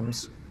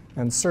programs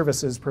and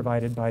services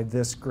provided by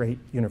this great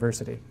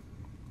university.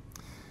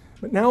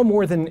 But now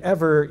more than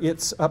ever,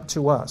 it's up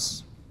to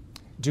us.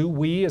 Do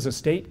we as a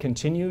state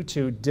continue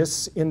to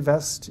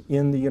disinvest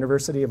in the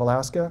University of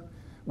Alaska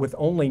with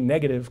only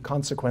negative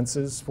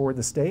consequences for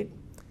the state?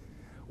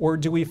 Or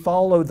do we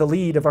follow the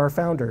lead of our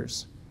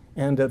founders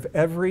and of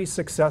every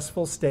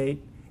successful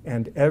state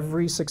and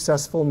every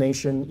successful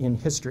nation in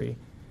history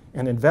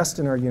and invest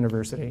in our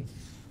university,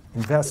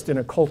 invest in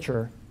a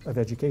culture of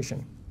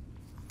education?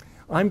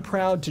 I'm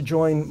proud to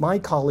join my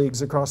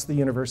colleagues across the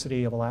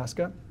University of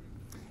Alaska,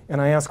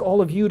 and I ask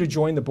all of you to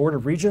join the Board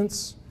of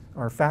Regents,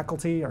 our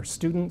faculty, our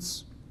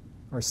students,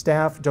 our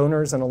staff,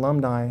 donors, and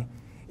alumni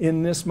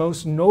in this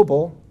most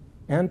noble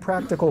and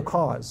practical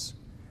cause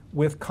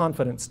with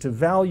confidence to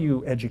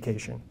value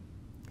education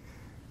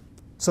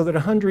so that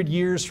 100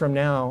 years from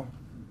now,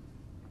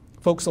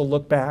 folks will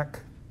look back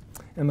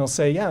and they'll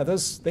say, yeah,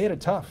 they had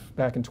it tough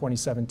back in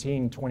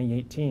 2017,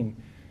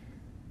 2018,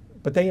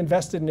 but they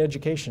invested in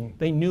education.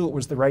 They knew it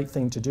was the right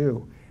thing to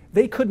do.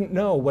 They couldn't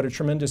know what a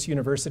tremendous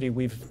university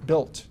we've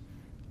built,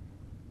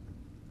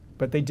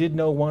 but they did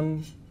know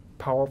one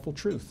powerful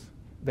truth.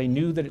 They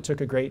knew that it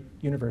took a great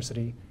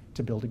university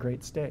to build a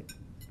great state.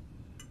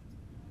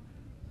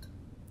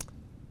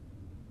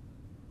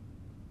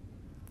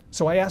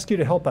 So I ask you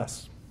to help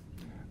us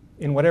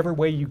in whatever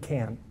way you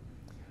can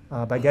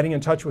by getting in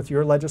touch with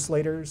your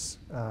legislators.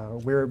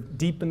 We're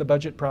deep in the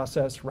budget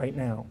process right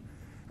now,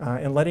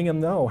 and letting them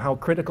know how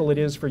critical it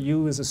is for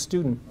you as a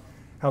student,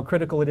 how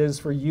critical it is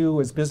for you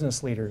as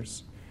business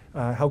leaders,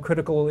 how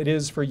critical it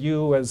is for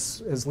you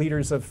as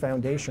leaders of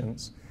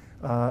foundations,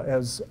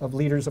 as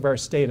leaders of our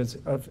state,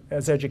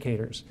 as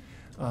educators,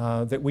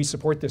 that we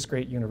support this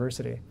great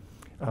university.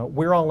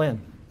 We're all in,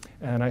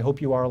 and I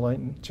hope you are all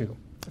in too.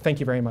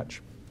 Thank you very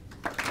much.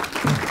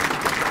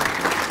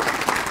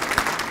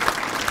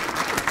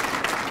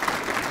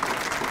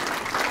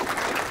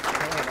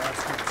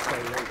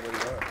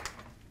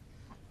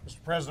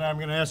 Mr. President, I'm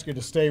going to ask you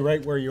to stay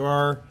right where you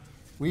are.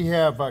 We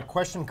have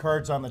question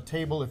cards on the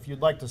table. If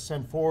you'd like to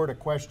send forward a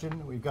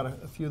question, we've got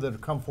a few that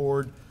have come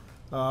forward.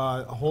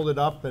 Hold it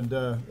up and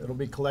it'll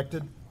be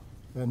collected,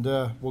 and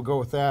we'll go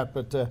with that.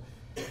 But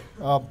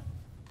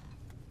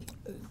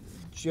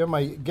Jim,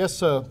 I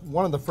guess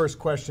one of the first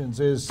questions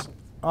is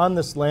on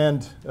this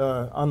land,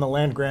 on the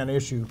land grant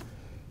issue,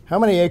 how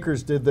many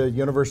acres did the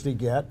university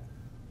get?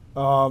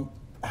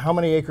 How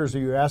many acres are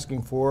you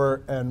asking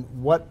for, and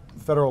what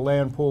federal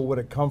land pool would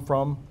it come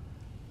from?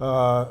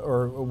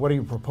 Or what are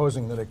you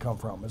proposing that it come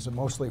from? Is it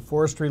mostly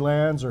forestry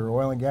lands or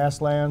oil and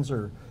gas lands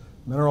or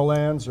mineral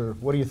lands, or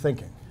what are you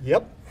thinking?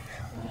 Yep.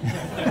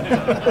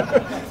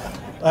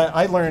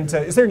 I learned,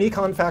 is there an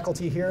econ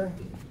faculty here?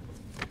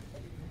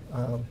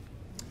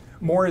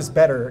 More is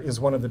better is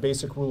one of the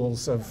basic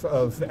rules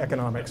of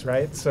economics,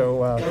 right?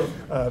 So,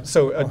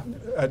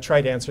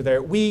 try to answer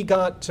there. We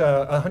got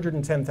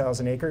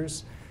 110,000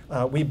 acres.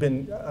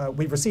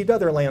 We've received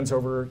other lands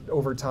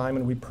over time,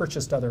 and we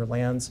purchased other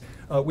lands.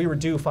 We were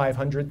due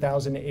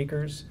 500,000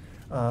 acres,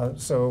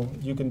 so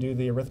you can do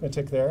the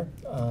arithmetic there.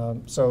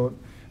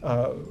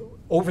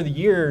 Over the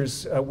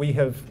years, we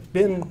have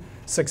been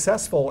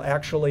successful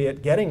actually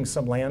at getting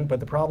some land, but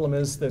the problem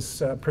is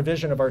this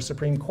provision of our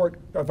Supreme Court,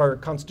 of our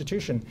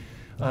Constitution.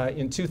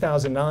 In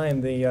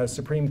 2009, the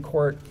Supreme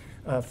Court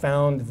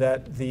found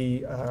that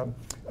the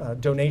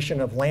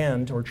donation of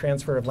land or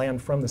transfer of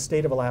land from the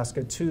state of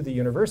Alaska to the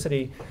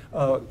university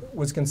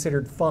was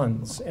considered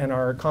funds, and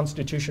our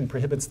Constitution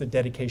prohibits the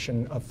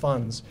dedication of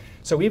funds.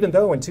 So even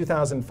though in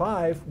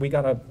 2005 we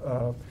got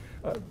a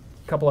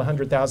couple of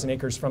 100,000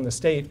 acres from the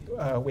state,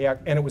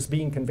 and it was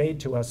being conveyed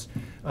to us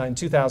in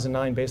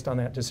 2009 based on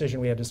that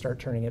decision, we had to start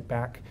turning it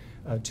back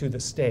to the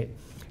state.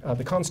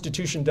 The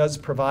Constitution does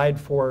provide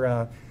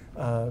for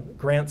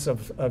grants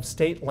of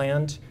state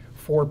land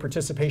for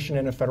participation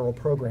in a federal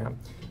program.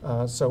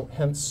 So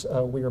hence,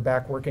 we are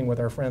back working with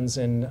our friends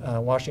in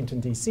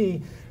Washington,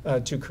 D.C.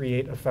 To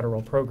create a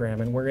federal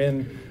program. And we're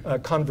in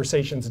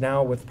conversations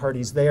now with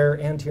parties there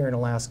and here in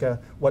Alaska,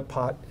 what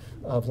pot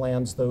of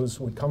lands those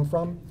would come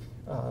from.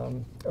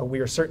 We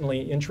are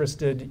certainly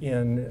interested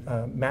in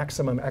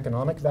maximum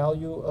economic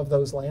value of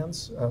those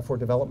lands for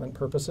development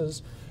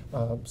purposes.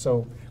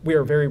 So we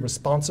are very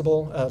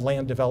responsible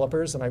land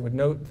developers, and I would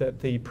note that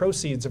the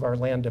proceeds of our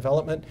land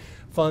development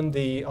fund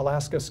the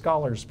Alaska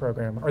Scholars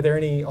Program. Are there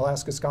any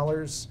Alaska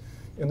Scholars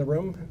in the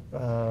room?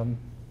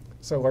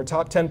 So our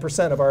top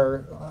 10% of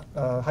our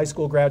high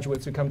school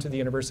graduates who come to the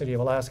University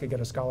of Alaska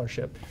get a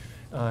scholarship.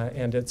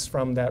 And it's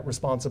from that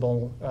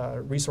responsible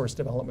resource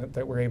development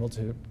that we're able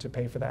to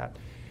pay for that.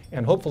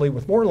 And hopefully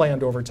with more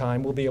land over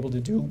time, we'll be able to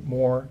do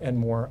more and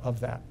more of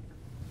that.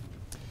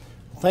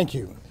 Thank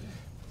you.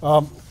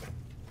 The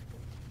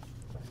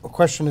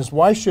question is,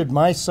 why should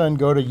my son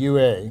go to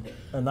UA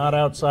and not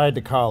outside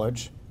to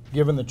college,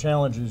 given the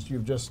challenges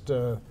you've just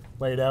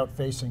laid out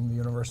facing the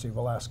University of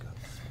Alaska?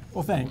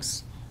 Well,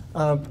 thanks.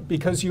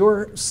 Because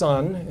your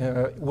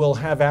son will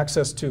have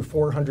access to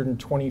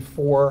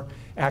 424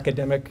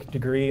 academic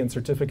degree and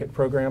certificate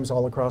programs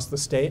all across the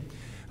state.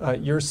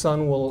 Your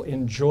son will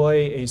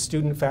enjoy a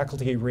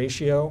student-faculty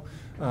ratio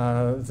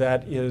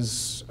that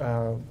is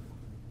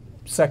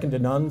second to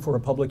none for a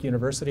public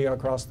university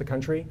across the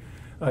country.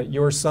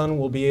 Your son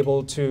will be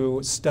able to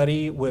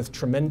study with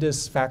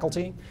tremendous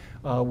faculty,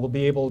 will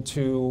be able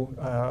to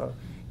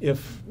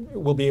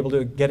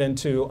get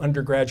into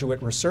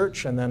undergraduate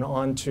research and then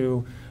on to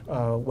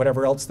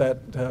whatever else that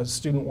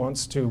student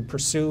wants to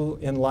pursue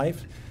in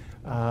life.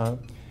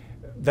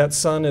 That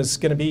son is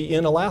going to be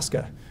in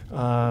Alaska,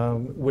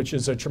 which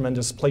is a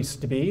tremendous place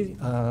to be.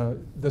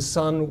 The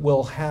son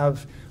will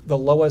have the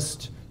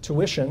lowest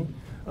tuition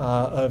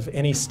of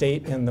any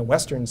state in the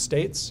western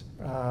states.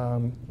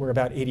 We're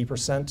about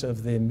 80%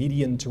 of the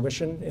median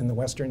tuition in the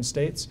western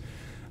states.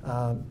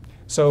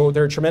 So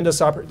there are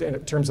tremendous opportunities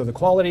in terms of the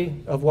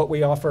quality of what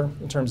we offer,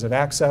 in terms of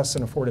access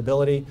and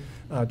affordability,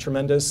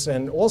 tremendous.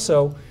 And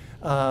also,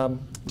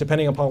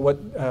 depending upon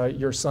what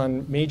your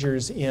son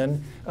majors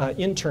in,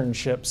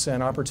 internships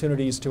and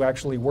opportunities to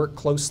actually work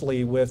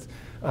closely with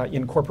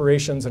in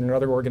corporations and in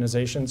other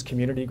organizations,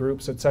 community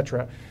groups, et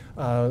cetera,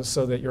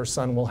 so that your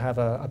son will have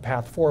a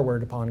path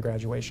forward upon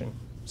graduation.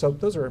 So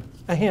those are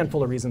a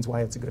handful of reasons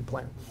why it's a good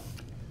plan.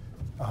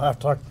 I'll have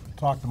to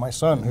talk to my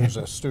son, who's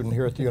a student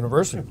here at the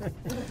university.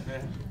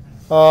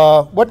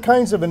 What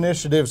kinds of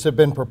initiatives have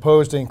been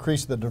proposed to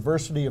increase the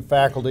diversity of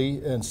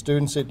faculty and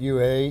students at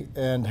UA,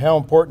 and how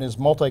important is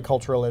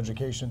multicultural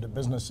education to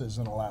businesses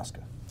in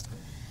Alaska?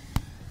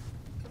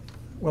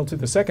 Well, to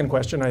the second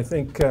question, I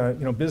think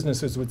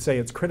businesses would say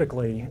it's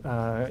critically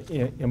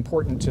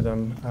important to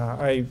them.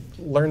 I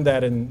learned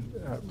that in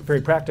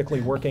very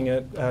practically working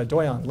at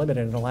Doyon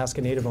Limited, an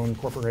Alaska Native-owned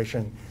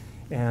corporation.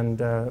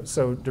 And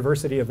so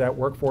diversity of that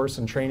workforce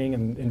and training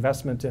and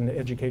investment in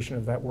education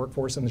of that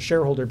workforce and the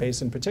shareholder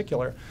base in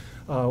particular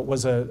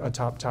was a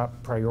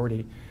top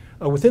priority.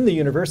 Within the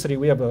university,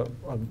 we have a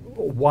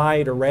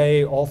wide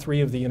array. All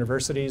three of the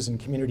universities and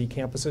community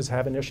campuses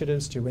have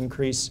initiatives to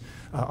increase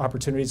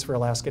opportunities for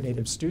Alaska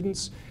Native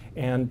students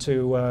and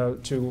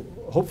to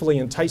hopefully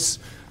entice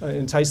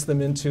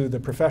them into the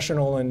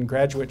professional and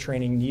graduate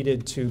training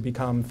needed to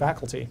become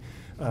faculty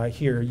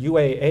here.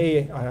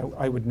 UAA,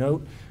 I would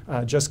note,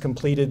 just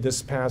completed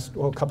this past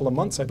couple of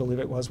months, I believe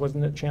it was,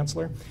 wasn't it,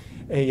 Chancellor?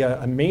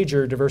 A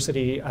major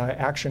diversity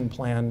action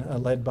plan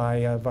led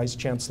by Vice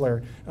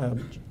Chancellor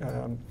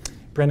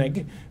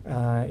Brennig,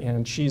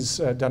 and she's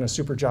done a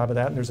super job of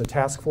that. And there's a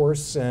task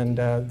force, and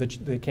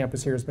the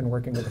campus here has been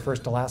working with the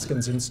First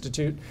Alaskans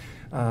Institute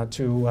as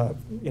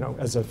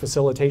a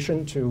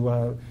facilitation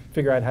to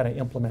figure out how to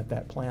implement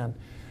that plan.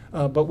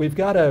 But we've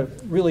got to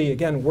really,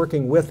 again,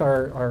 working with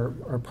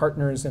our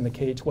partners in the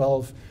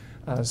K-12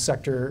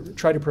 sector,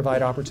 try to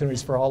provide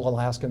opportunities for all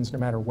Alaskans no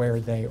matter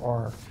where they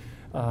are.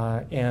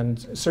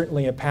 And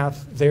certainly a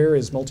path there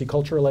is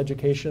multicultural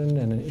education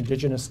and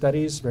indigenous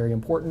studies, very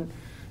important,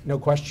 no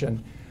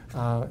question.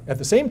 At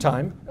the same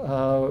time,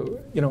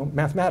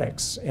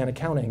 mathematics and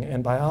accounting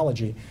and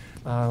biology.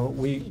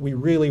 We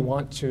really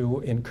want to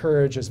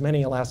encourage as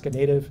many Alaska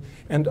Native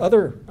and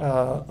other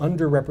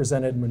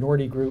underrepresented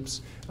minority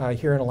groups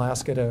here in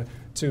Alaska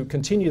to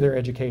continue their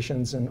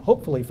educations and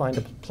hopefully find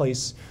a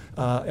place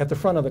at the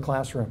front of the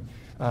classroom,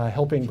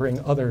 helping bring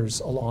others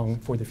along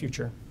for the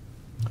future.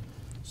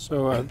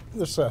 So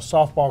this is a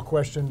softball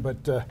question,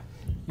 but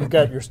you've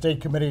got your State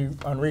Committee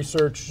on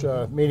Research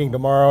meeting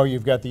tomorrow.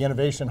 You've got the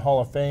Innovation Hall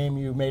of Fame.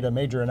 You made a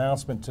major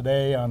announcement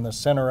today on the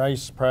Center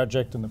Ice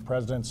project and the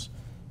President's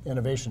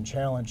Innovation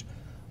Challenge.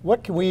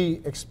 What can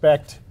we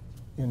expect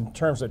in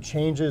terms of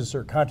changes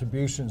or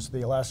contributions to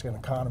the Alaskan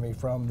economy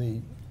from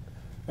the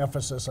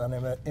emphasis on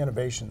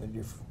innovation that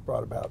you've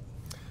brought about?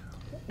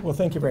 Well,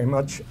 thank you very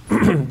much,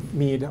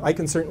 Meade. I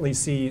can certainly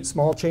see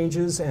small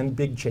changes and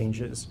big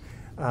changes.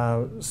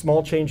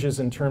 Small changes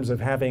in terms of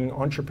having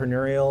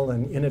entrepreneurial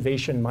and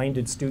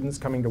innovation-minded students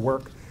coming to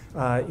work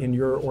in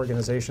your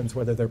organizations,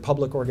 whether they're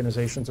public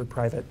organizations or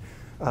private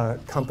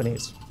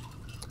companies.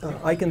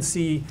 I can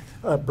see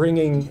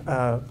bringing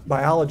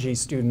biology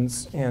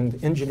students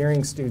and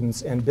engineering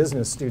students and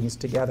business students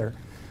together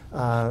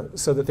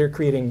so that they're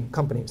creating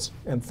companies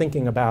and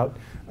thinking about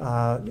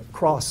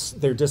cross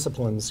their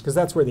disciplines, because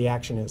that's where the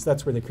action is,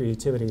 that's where the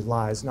creativity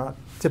lies, not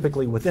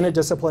typically within a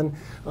discipline,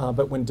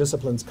 but when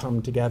disciplines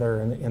come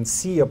together and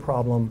see a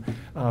problem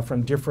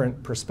from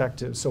different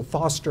perspectives. So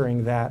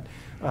fostering that,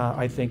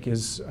 I think,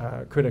 is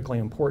critically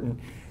important.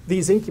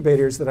 These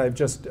incubators that I've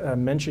just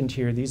mentioned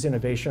here, these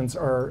innovations,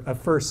 are a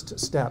first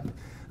step.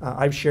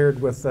 I've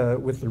shared with the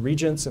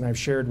regents and I've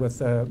shared with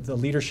the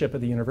leadership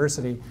of the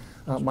university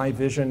my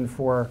vision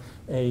for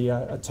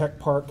a tech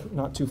park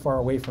not too far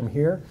away from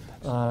here,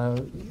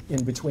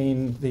 in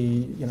between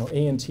the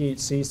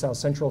ANTHC, South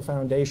Central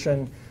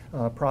Foundation,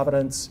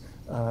 Providence,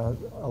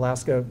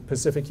 Alaska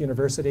Pacific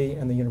University,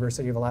 and the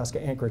University of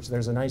Alaska Anchorage.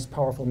 There's a nice,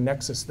 powerful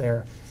nexus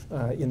there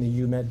in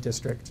the UMed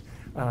district.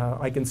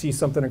 I can see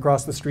something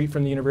across the street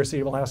from the University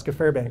of Alaska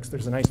Fairbanks.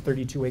 There's a nice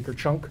 32-acre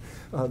chunk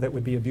that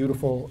would be a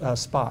beautiful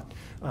spot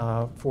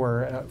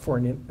for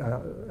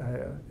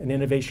an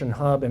innovation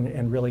hub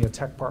and really a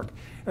tech park.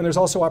 And there's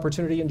also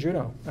opportunity in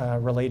Juneau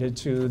related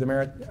to the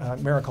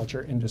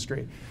mariculture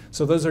industry.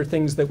 So those are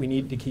things that we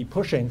need to keep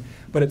pushing,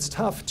 but it's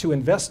tough to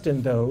invest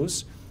in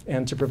those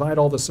and to provide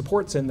all the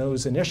supports in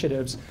those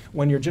initiatives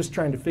when you're just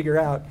trying to figure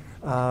out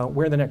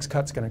where the next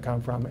cut's going to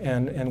come from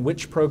and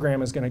which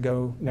program is going to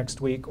go next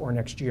week or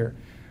next year.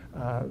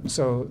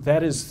 So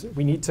that is,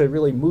 we need to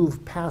really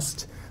move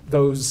past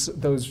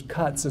those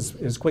cuts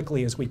as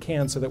quickly as we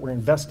can so that we're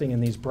investing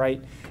in these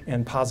bright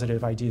and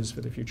positive ideas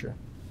for the future.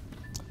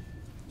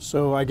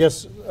 So I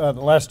guess the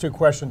last two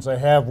questions I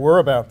have were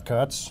about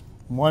cuts.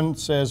 One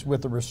says,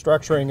 with the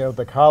restructuring of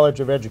the College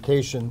of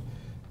Education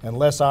and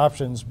less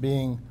options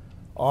being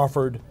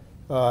offered,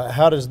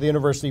 how does the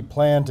university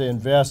plan to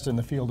invest in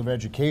the field of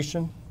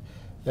education?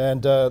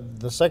 And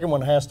the second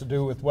one has to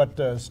do with what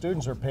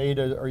students are paid.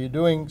 Are you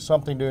doing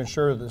something to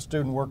ensure that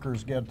student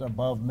workers get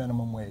above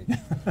minimum wage?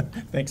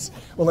 Thanks.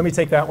 Well, let me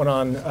take that one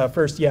on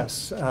first.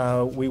 Yes,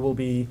 we will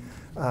be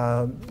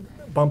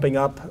bumping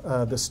up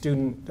the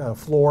student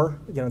floor,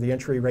 the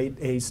entry rate,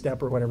 A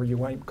step or whatever you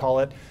might call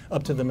it,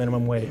 up to the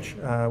minimum wage.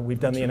 We've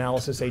done the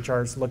analysis,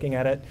 HR is looking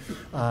at it,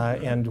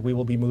 and we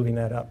will be moving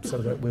that up so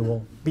that we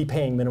will be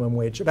paying minimum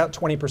wage. About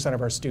 20%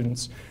 of our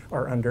students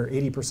are under,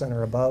 80%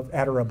 are above,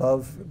 at or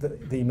above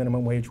the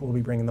minimum wage. We'll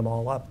be bringing them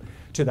all up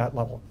to that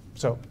level.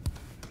 So,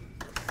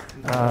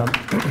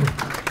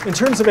 in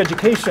terms of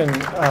education,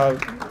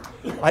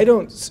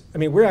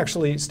 we're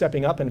actually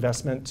stepping up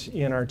investment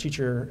in our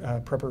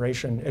teacher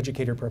preparation,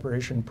 educator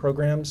preparation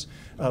programs.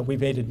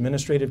 We've made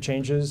administrative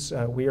changes.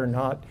 We are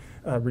not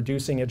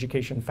reducing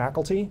education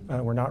faculty.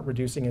 We're not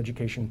reducing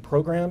education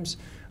programs.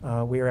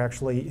 We are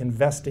actually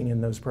investing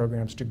in those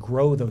programs to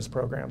grow those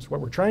programs.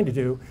 What we're trying to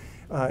do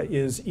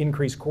is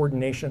increase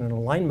coordination and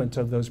alignment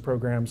of those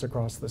programs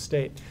across the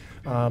state.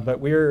 But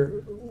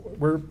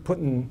we're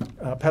putting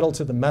pedal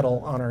to the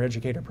metal on our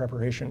educator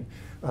preparation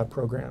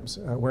programs.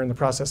 We're in the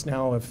process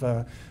now of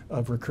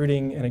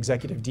recruiting an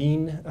executive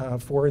dean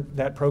for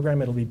that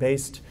program. It'll be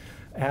based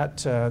at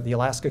the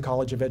Alaska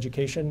College of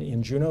Education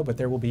in Juneau, but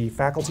there will be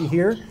faculty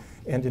here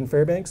and in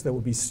Fairbanks. There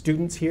will be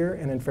students here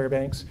and in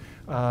Fairbanks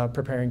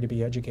preparing to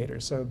be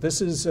educators. So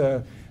this is,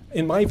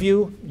 in my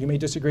view, you may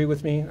disagree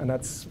with me, and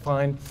that's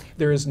fine.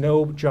 There is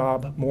no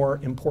job more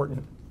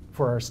important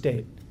for our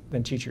state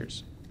than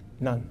teachers.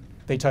 None.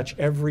 They touch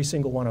every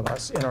single one of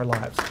us in our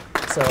lives.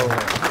 So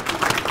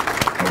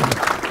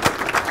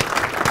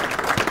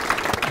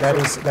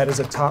that is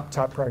a top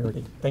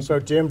priority. Thank you. So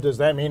Jim, does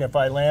that mean if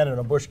I land in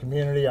a bush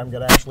community, I'm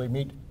going to actually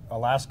meet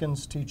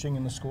Alaskans teaching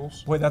in the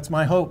schools? Boy, that's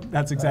my hope.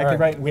 That's exactly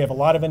right. We have a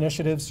lot of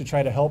initiatives to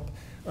try to help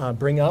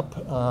bring up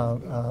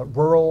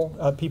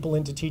rural people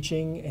into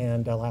teaching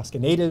and Alaska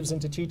Natives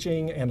into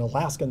teaching and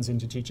Alaskans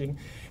into teaching.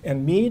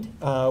 And Meade,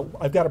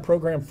 I've got a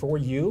program for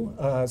you,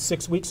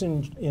 6 weeks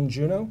in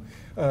Juneau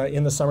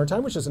in the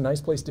summertime, which is a nice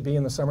place to be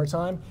in the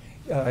summertime.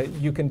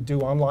 You can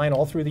do online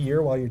all through the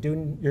year while you're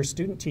doing your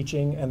student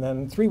teaching, and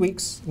then 3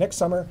 weeks next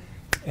summer,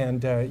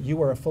 and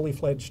you are a fully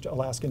fledged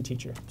Alaskan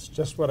teacher. It's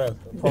just what a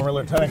former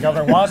lieutenant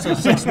governor wants,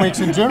 is 6 weeks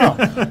in Juneau.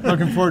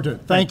 Looking forward to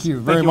it. Thank you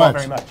very much.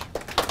 Thank you all very much.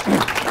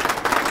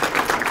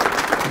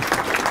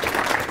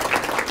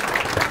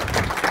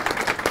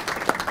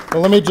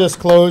 Well, let me just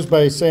close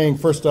by saying,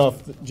 first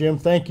off, Jim,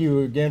 thank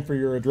you again for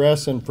your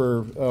address and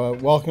for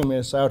welcoming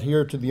us out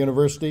here to the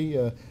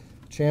university.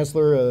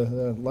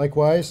 Chancellor,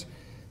 likewise.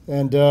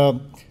 And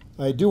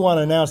I do want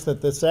to announce that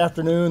this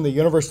afternoon, the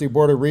University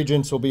Board of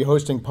Regents will be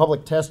hosting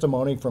public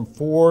testimony from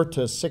 4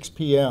 to 6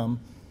 p.m.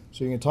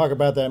 So you can talk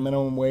about that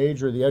minimum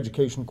wage or the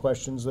education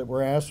questions that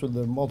were asked, or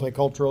the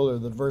multicultural or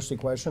the diversity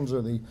questions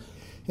or the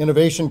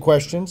innovation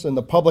questions. And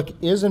the public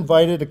is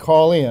invited to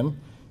call in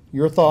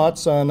your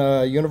thoughts on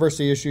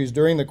university issues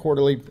during the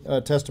quarterly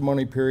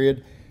testimony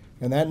period.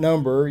 And that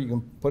number, you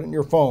can put it in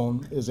your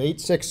phone, is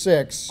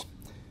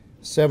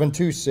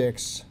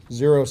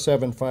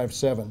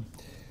 866-726-0757.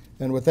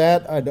 And with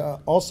that, I'd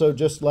also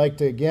just like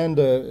to again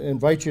to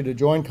invite you to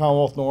join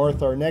Commonwealth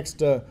North. Our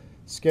next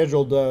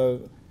scheduled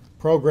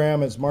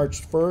program is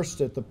March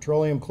 1st at the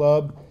Petroleum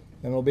Club,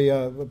 and it'll be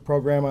a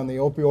program on the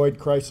opioid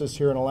crisis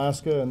here in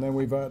Alaska. And then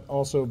we've got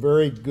also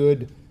very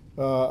good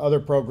other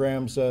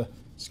programs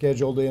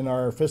scheduled in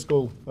our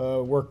fiscal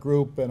work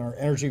group and our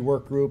energy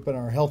work group and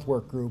our health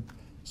work group.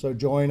 So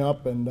join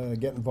up and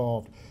get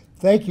involved.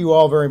 Thank you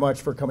all very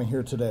much for coming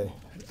here today.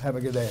 Have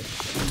a good day.